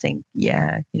 you just think,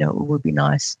 it would be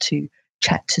nice to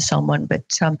chat to someone.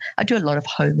 But I do a lot of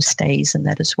homestays and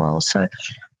that as well. So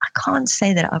I can't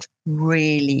say that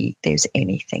there's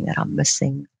anything that I'm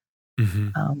missing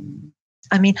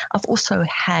I mean, I've also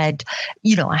had,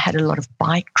 I had a lot of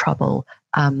bike trouble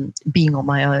being on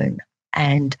my own.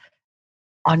 And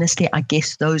honestly, I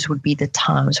guess those would be the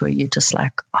times where you're just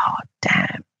like, oh,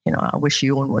 damn, I wish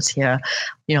Ewan was here.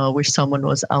 I wish someone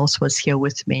else was here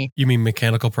with me. You mean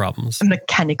mechanical problems?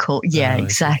 Mechanical, yeah,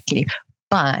 exactly.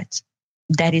 But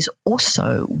that is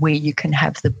also where you can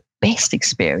have the best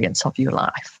experience of your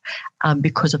life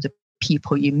because of the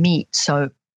people you meet. So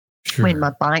when my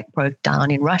bike broke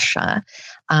down in Russia,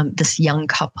 this young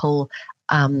couple,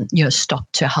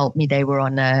 stopped to help me. They were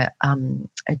on a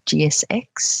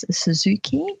GSX, a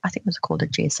Suzuki, I think it was called a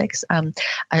GSX,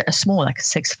 a small, like a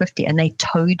 650, and they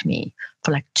towed me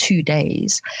for like 2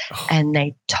 days. And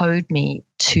they towed me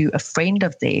to a friend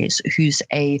of theirs who's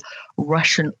a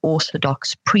Russian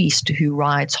Orthodox priest who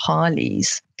rides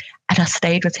Harleys. And I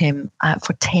stayed with him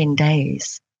for 10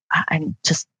 days and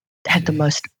just had the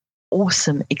most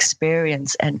awesome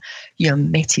experience, and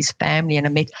met his family,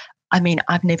 and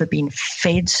I've never been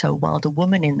fed so well. The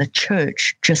woman in the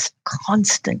church just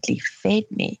constantly fed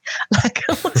me like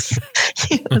it was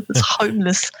this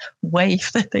homeless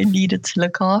waif that they needed to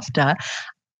look after.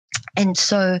 And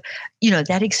so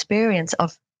that experience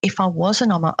of, if I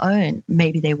wasn't on my own,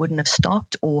 maybe they wouldn't have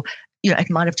stopped, or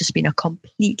it might have just been a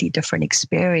completely different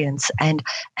experience. And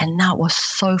that was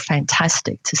so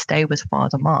fantastic to stay with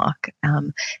Father Mark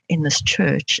in this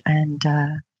church. And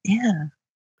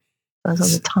those are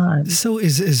the times. So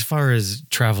as far as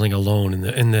traveling alone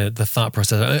in the thought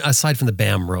process, aside from the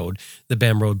BAM road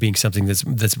being something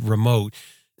that's remote,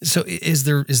 so is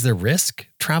there risk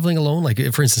traveling alone? Like,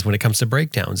 for instance, when it comes to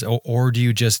breakdowns, or do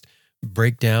you just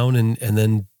break down and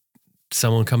then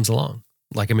someone comes along?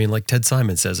 Like Ted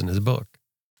Simon says in his book.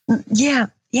 Yeah.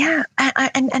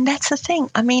 And that's the thing.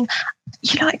 I mean,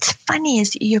 it's funny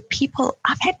is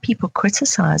I've had people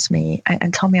criticize me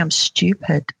and tell me I'm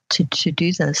stupid to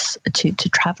do this, to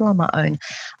travel on my own.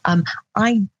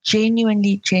 I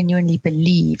genuinely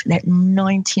believe that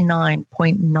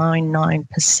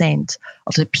 99.99%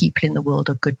 of the people in the world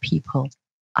are good people.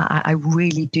 I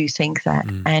really do think that.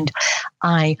 And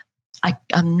I'm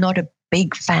not a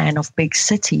big fan of big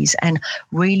cities, and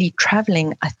really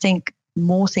traveling, I think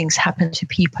more things happen to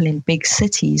people in big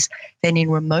cities than in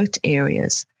remote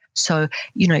areas. So,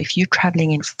 if you're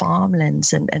traveling in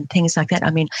farmlands and things like that,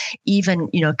 I mean, even,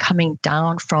 coming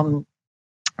down from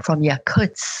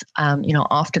Yakutsk,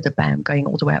 after the BAM, going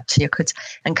all the way up to Yakutsk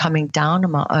and coming down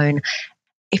on my own,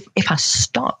 if I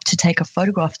stopped to take a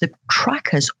photograph, the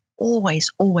truckers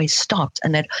always stopped,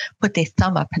 and they'd put their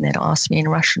thumb up and they'd ask me in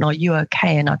Russian, "Are you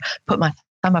okay?" And I'd put my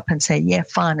thumb up and say, "Yeah,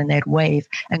 fine," and they'd wave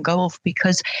and go off,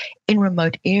 because in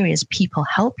remote areas people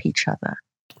help each other.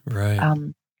 Right.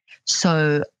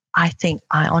 So I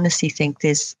honestly think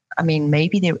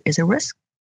maybe there is a risk,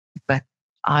 but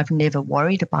I've never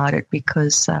worried about it,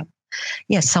 because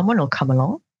someone will come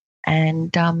along,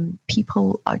 and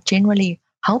people generally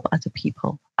help other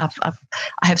people. I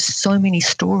have so many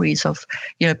stories of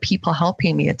people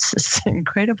helping me. It's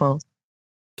incredible.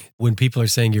 When people are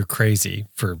saying you're crazy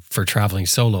for traveling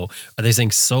solo, are they saying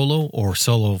solo or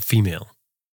solo female?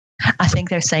 I think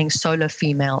they're saying solo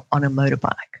female on a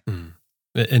motorbike.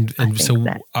 And so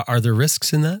are there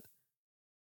risks in that?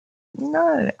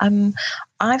 No.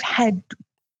 I've had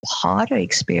harder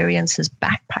experiences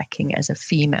backpacking as a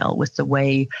female with the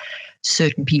way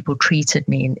certain people treated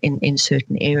me in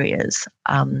certain areas.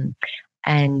 And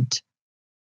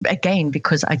again,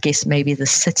 because I guess maybe the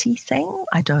city thing,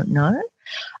 I don't know.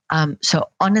 So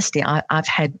honestly, I've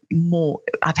had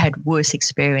worse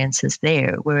experiences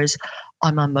there. Whereas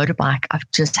on my motorbike, I've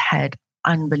just had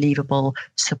unbelievable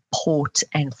support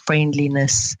and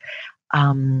friendliness.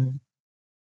 And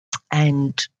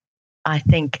I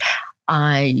think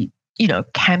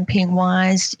camping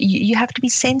wise, you have to be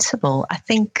sensible. I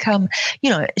think, so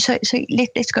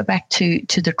let's go back to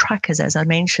the truckers. As I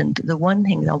mentioned, the one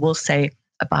thing I will say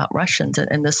about Russians,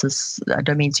 and this is, I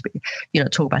don't mean to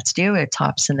talk about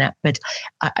stereotypes and that, but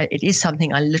it is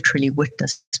something I literally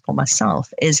witnessed for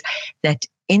myself, is that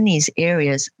in these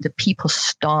areas, the people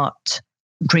start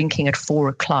drinking at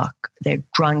 4:00. They're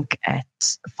drunk at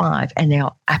 5, and they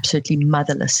are absolutely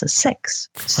motherless at 6.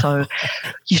 So,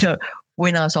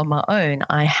 when I was on my own,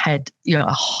 I had,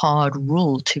 a hard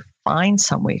rule to find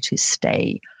somewhere to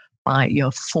stay by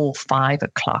 4, 5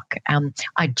 o'clock.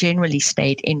 I generally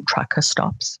stayed in trucker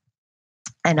stops,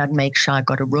 and I'd make sure I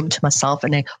got a room to myself,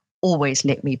 and they always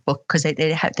let me book, because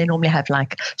they normally have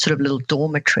like sort of little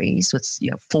dormitories with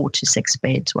 4 to 6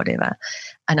 beds, whatever.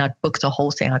 And I'd book the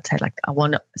whole thing. I'd say like, I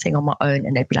want a thing on my own,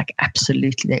 and they'd be like,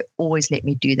 absolutely. They always let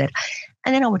me do that.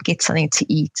 And then I would get something to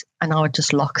eat, and I would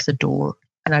just lock the door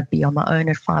and I'd be on my own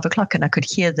at 5:00, and I could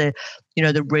hear the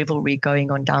revelry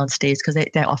going on downstairs, because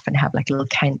they often have like a little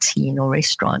canteen or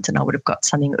restaurant, and I would have got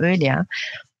something earlier.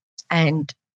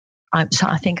 And so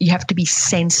I think you have to be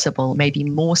sensible, maybe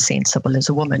more sensible as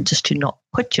a woman, just to not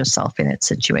put yourself in that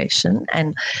situation.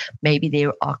 And maybe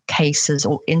there are cases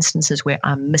or instances where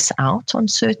I miss out on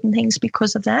certain things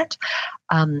because of that,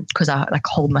 because I like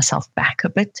hold myself back a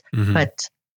bit. Mm-hmm. But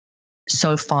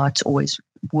so far, it's always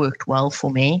worked well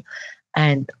for me,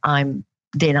 and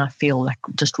then I feel like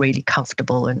just really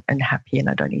comfortable and happy, and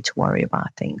I don't need to worry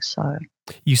about things. So.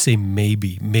 You say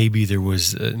maybe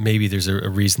there's a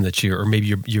reason that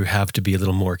you have to be a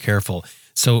little more careful.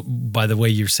 So by the way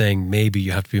you're saying maybe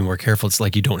you have to be more careful, it's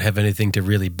like you don't have anything to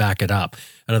really back it up.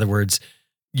 In other words,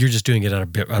 you're just doing it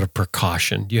out of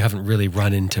precaution. You haven't really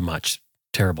run into much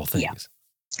terrible things.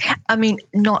 Yeah. I mean,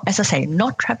 not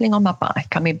traveling on my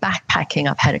bike. I mean, backpacking,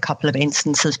 I've had a couple of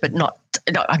instances, but don't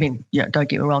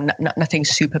get me wrong, nothing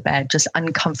super bad, just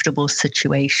uncomfortable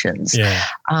situations. Yeah.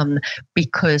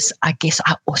 Because I guess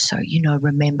I also,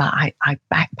 remember I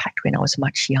backpacked when I was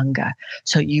much younger.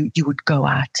 So you would go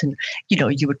out and,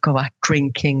 you would go out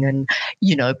drinking and,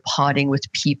 partying with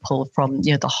people from,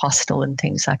 the hostel and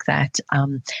things like that.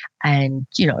 And,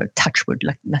 touch wood,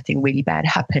 like nothing really bad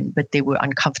happened, but there were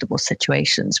uncomfortable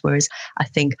situations. Whereas I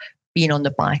think being on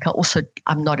the bike,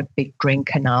 I'm not a big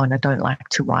drinker now, and I don't like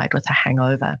to ride with a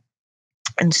hangover.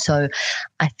 And so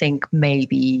I think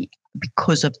maybe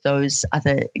because of those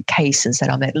other cases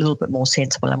that I'm that little bit more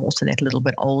sensible, I'm also that little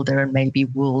bit older and maybe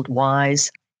world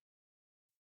wise.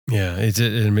 Yeah,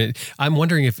 I'm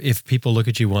wondering if people look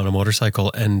at you on a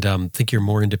motorcycle and think you're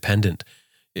more independent,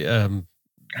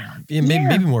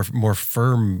 maybe more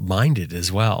firm-minded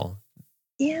as well.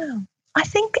 Yeah. I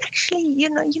think actually,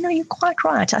 you're quite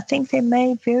right. I think there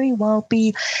may very well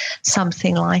be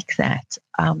something like that,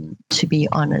 to be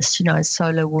honest. A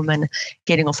solo woman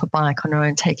getting off a bike on her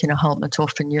own, taking a helmet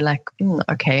off, and you're like,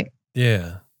 okay.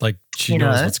 Yeah, like she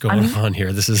knows what's going on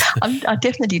here. This is. I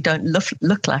definitely don't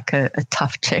look like a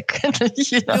tough chick.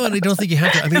 No, and I don't think you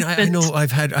have to. I mean, I know I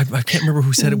can't remember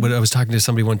who said it, but I was talking to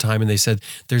somebody one time and they said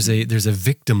there's a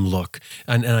victim look,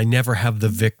 and I never have the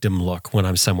victim look when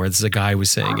I'm somewhere. This is a guy who was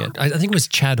saying it. I think it was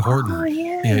Chad Horton. Oh,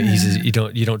 yeah. He says you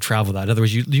don't travel that. In other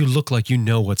words, you look like you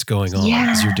know what's going on.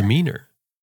 Yeah. It's your demeanor.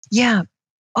 Yeah.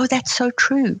 Oh, that's so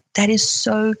true. That is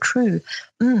so true.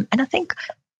 And I think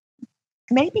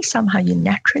maybe somehow you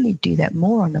naturally do that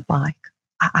more on a bike.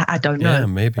 I don't know. Yeah,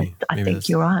 maybe. I think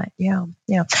you're right. Yeah.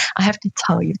 I have to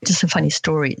tell you just a funny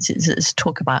story. It's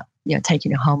talk about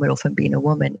taking your helmet off and being a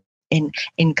woman. In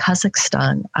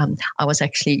Kazakhstan, I was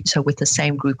actually with the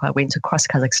same group. I went across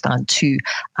Kazakhstan to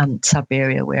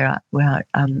Siberia, where I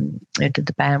did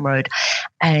the BAM road,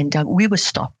 and we were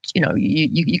stopped.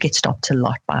 You get stopped a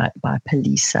lot by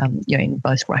police. In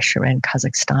both Russia and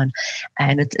Kazakhstan,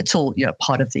 and it's all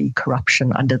part of the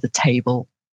corruption under the table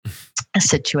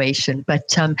situation.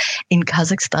 But in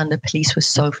Kazakhstan, the police was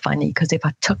so funny, because if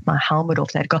I took my helmet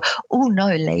off, they'd go, "Oh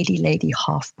no, lady,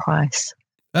 half price."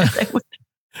 They would.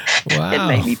 Wow. It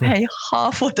made me pay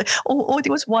half of or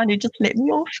there was one who just let me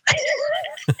off.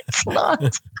 It's not.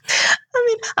 I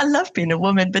mean, I love being a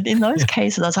woman, but in those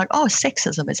cases, I was like, oh,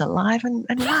 sexism is alive and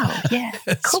wow, yeah,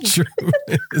 That's cool. true.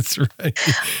 That's right.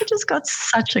 I just got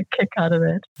such a kick out of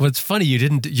it. Well, it's funny you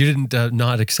didn't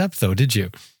not accept though, did you?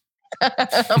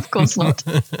 Of course not.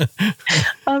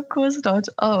 Of course not.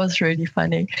 Oh, it was really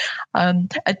funny.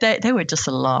 They were just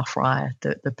a laugh riot,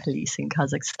 the police in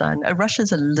Kazakhstan.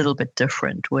 Russia's a little bit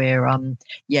different, where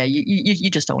you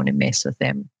just don't want to mess with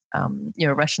them.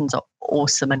 Russians are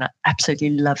awesome, and I absolutely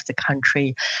love the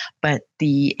country, but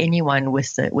anyone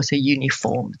with a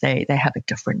uniform, they have a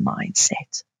different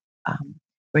mindset.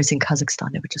 Whereas in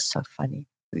Kazakhstan, they were just so funny.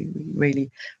 We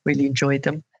really, really enjoyed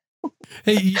them.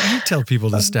 Hey, you tell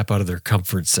people to step out of their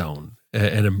comfort zone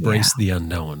and embrace the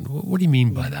unknown. What do you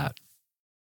mean by that?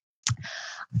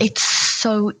 It's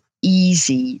so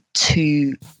easy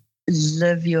to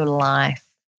live your life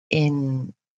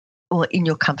in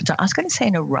your comfort zone. I was going to say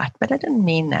in a rut, but I didn't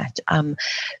mean that.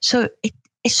 So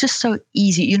it's just so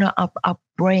easy. Our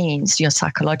brains,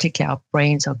 psychologically, our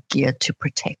brains are geared to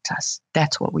protect us.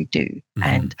 That's what we do.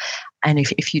 Mm-hmm. And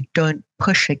if you don't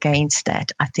push against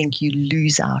that, I think you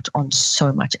lose out on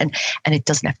so much. And it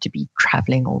doesn't have to be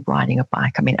traveling or riding a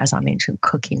bike. I mean, as I mentioned,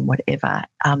 cooking, whatever.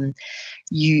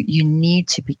 You need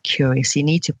to be curious. You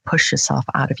need to push yourself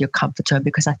out of your comfort zone,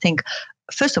 because I think,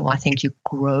 first of all, you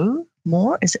grow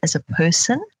more as a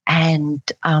person, and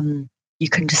you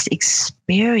can just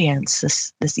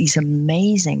experience these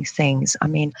amazing things. I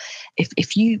mean,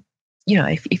 if you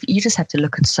if you just have to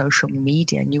look at social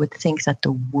media, and you would think that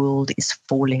the world is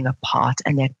falling apart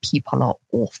and that people are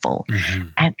awful,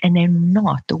 and they're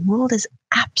not. The world is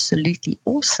absolutely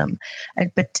awesome.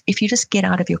 But if you just get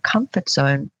out of your comfort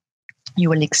zone, you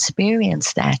will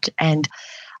experience that. And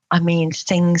I mean,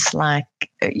 things like,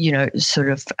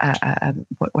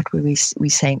 what were we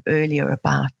saying earlier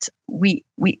about, we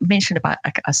mentioned about,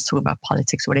 like, us talking about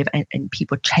politics or whatever, and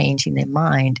people changing their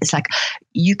mind. It's like,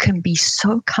 you can be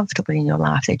so comfortable in your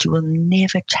life that you will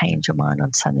never change your mind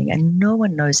on something, and no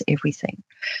one knows everything.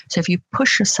 So if you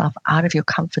push yourself out of your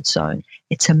comfort zone,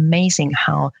 it's amazing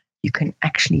how you can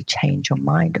actually change your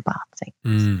mind about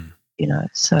things.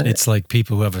 So it's like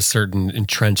people who have a certain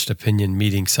entrenched opinion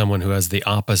meeting someone who has the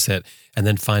opposite, and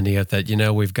then finding out that,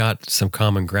 we've got some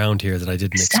common ground here that I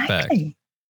didn't expect.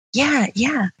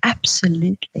 Yeah,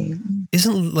 absolutely.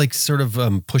 Isn't like sort of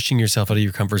pushing yourself out of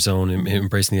your comfort zone and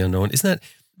embracing the unknown, isn't that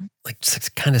like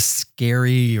kind of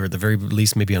scary, or at the very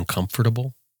least maybe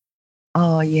uncomfortable?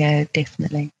 Oh, yeah,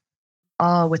 definitely.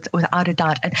 Oh, without a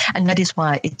doubt. And that is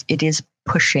why it is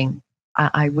pushing.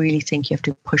 I really think you have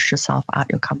to push yourself out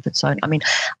your comfort zone. I mean,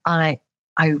 I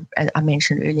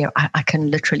mentioned earlier, I can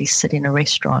literally sit in a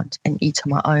restaurant and eat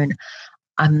on my own.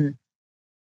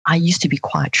 I used to be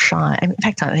quite shy. In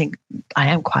fact, I think I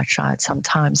am quite shy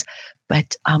sometimes.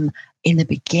 But in the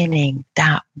beginning,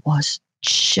 that was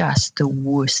just the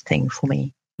worst thing for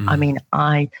me. I mean,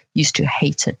 I used to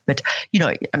hate it, but,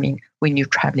 when you're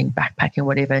traveling, backpacking,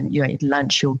 whatever, and, at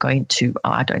lunch, you're going to,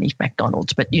 I don't eat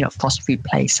McDonald's, but, fast food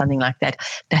place, something like that,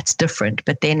 that's different.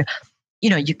 But then,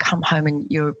 you come home and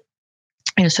you're,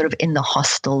 sort of in the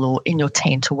hostel or in your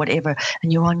tent or whatever,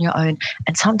 and you're on your own.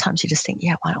 And sometimes you just think,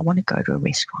 well, I want to go to a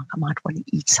restaurant. I might want to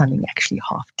eat something actually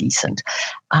half decent.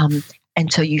 And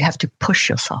so you have to push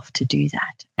yourself to do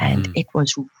that. And it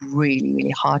was really, really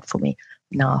hard for me.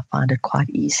 Now I find it quite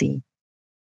easy.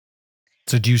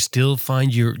 So do you still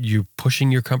find you're pushing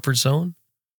your comfort zone?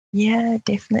 Yeah,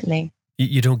 definitely.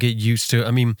 You don't get used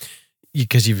to,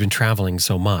 because you've been traveling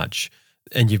so much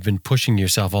and you've been pushing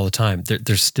yourself all the time.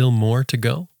 There's still more to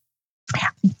go?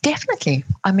 Definitely.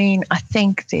 I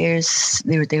think there's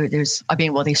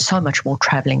so much more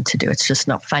traveling to do. It's just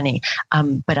not funny.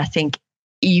 But I think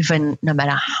even no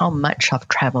matter how much I've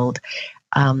traveled,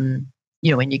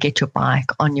 when you get your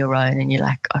bike on your own and you're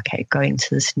like, okay, going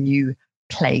to this new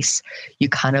place, you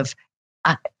kind of,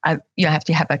 you have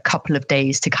to have a couple of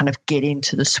days to kind of get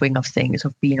into the swing of things,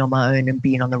 of being on my own and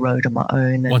being on the road on my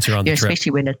own. And, once you're on the trip.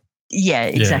 Especially when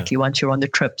exactly. Once you're on the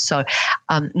trip. So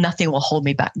nothing will hold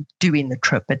me back doing the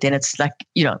trip. But then it's like,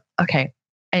 okay.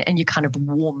 And you kind of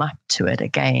warm up to it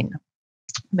again.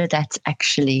 But that's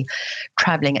actually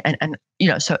traveling. And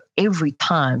so every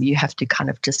time you have to kind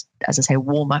of just, as I say,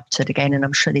 warm up to it again. And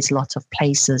I'm sure there's lots of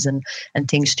places and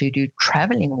things to do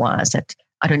traveling wise that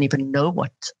I don't even know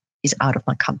what is out of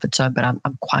my comfort zone, but I'm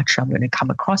quite sure I'm going to come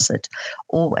across it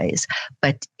always.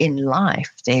 But in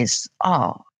life, there's,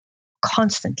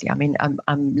 constantly.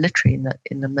 I'm literally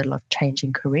in the middle of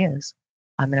changing careers.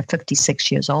 I'm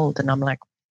 56 years old and I'm like,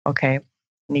 okay,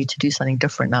 need to do something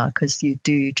different now, because you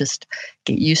do just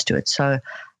get used to it. So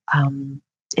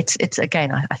it's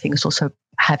again, I think it's also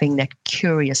having that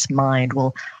curious mind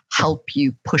will help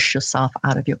you push yourself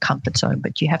out of your comfort zone,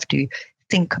 but you have to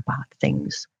think about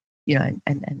things, and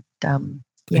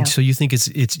so you think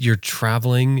it's you're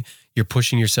traveling, you're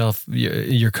pushing yourself,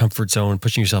 your comfort zone,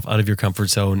 pushing yourself out of your comfort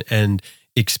zone and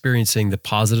experiencing the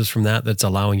positives from that's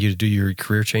allowing you to do your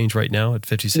career change right now at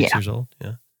 56 years old.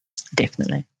 Yeah,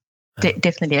 definitely.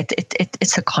 Definitely.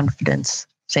 It's a confidence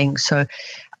thing. So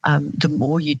the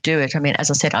more you do it, as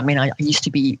I said, I used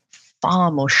to be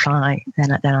far more shy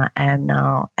than I am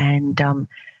now. And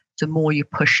the more you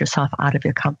push yourself out of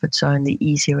your comfort zone, the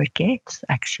easier it gets,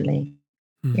 actually.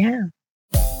 Yeah.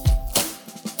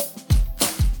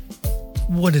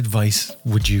 What advice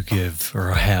would you give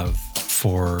or have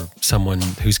for someone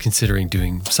who's considering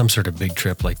doing some sort of big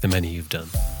trip like the many you've done?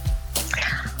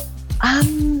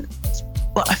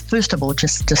 Well, first of all,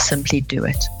 just simply do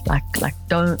it. Like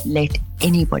don't let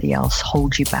anybody else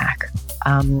hold you back.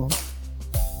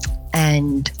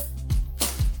 And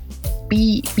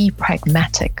be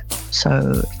pragmatic.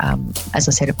 So, as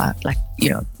I said about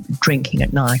drinking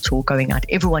at night or going out,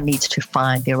 everyone needs to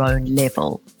find their own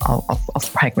level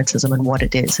of pragmatism and what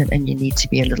it is. And you need to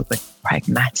be a little bit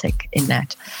pragmatic in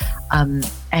that.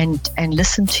 And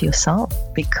listen to yourself,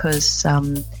 because,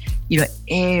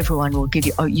 everyone will give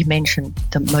you, you mentioned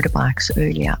the motorbikes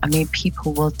earlier.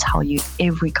 People will tell you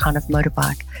every kind of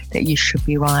motorbike that you should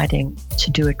be riding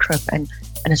to do a trip. And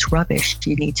it's rubbish.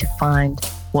 You need to find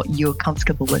what you're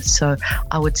comfortable with. So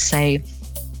I would say,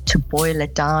 to boil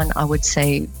it down, I would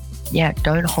say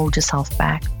don't hold yourself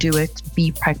back. Do it.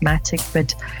 Be pragmatic,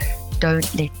 but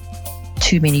don't let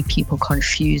too many people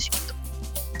confuse you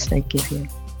as they give you.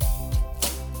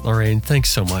 Lorraine, thanks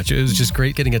so much. It was just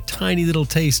great getting a tiny little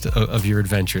taste of your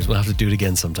adventures. We'll have to do it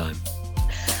again sometime.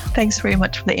 Thanks very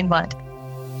much for the invite.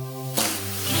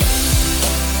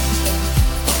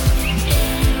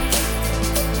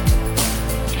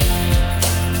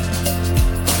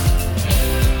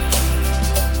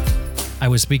 I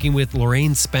was speaking with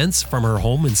Lorraine Spence from her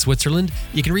home in Switzerland.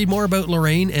 You can read more about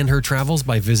Lorraine and her travels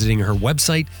by visiting her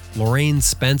website,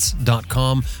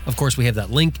 lorrainespence.com. Of course, we have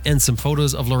that link and some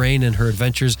photos of Lorraine and her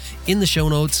adventures in the show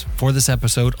notes for this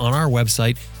episode on our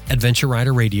website,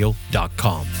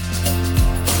 adventureriderradio.com.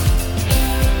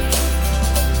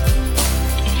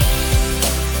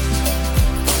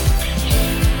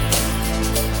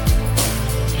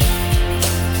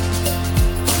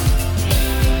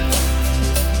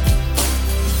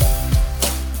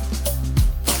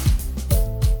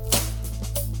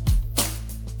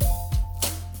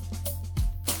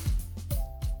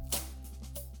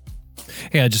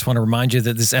 Hey, I just want to remind you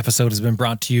that this episode has been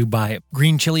brought to you by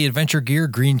Green Chili Adventure Gear,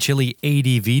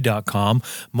 greenchiliadv.com,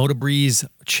 Motobreeze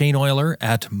Chain Oiler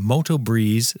at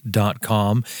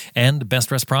motobreeze.com, and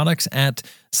Best Rest Products at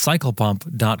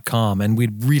cyclepump.com. And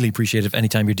we'd really appreciate it if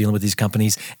anytime you're dealing with these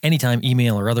companies, anytime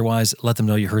email or otherwise, let them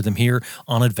know you heard them here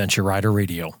on Adventure Rider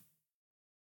Radio.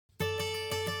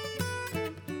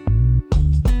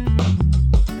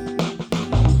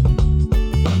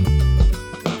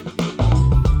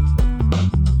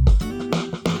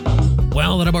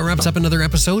 Well, that about wraps up another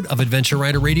episode of Adventure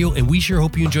Rider Radio, and we sure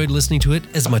hope you enjoyed listening to it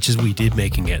as much as we did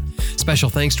making it. Special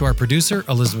thanks to our producer,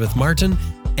 Elizabeth Martin,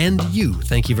 and you.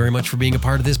 Thank you very much for being a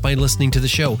part of this by listening to the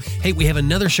show. Hey, we have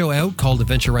another show out called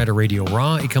Adventure Rider Radio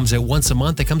Raw. It comes out once a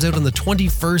month. It comes out on the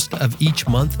 21st of each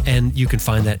month, and you can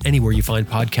find that anywhere you find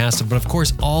podcasts. But of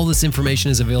course, all this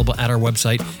information is available at our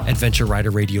website,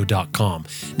 adventureriderradio.com.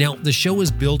 Now, the show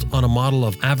is built on a model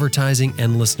of advertising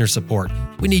and listener support.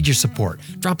 We need your support.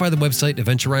 Drop by the website,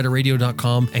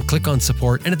 adventureriderradio.com, and click on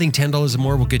support. Anything $10 or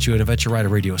more will get you an Adventure Rider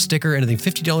Radio sticker. Anything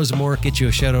 $50 or more get you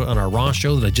a shout out on our Raw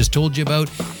show that I just told you about.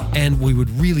 And we would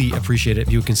really appreciate it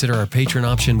if you would consider our Patreon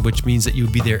option, which means that you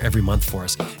would be there every month for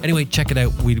us. Anyway, check it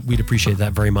out. We'd appreciate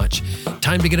that very much.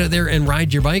 Time to get out there and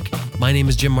ride your bike. My name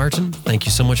is Jim Martin. Thank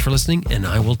you so much for listening, and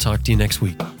I will talk to you next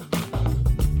week.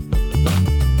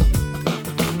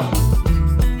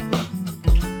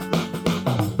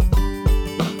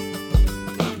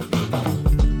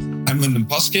 I'm Lyndon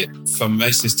Poskett from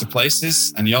Races to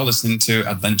Places, and you're listening to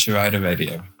Adventure Rider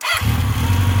Radio.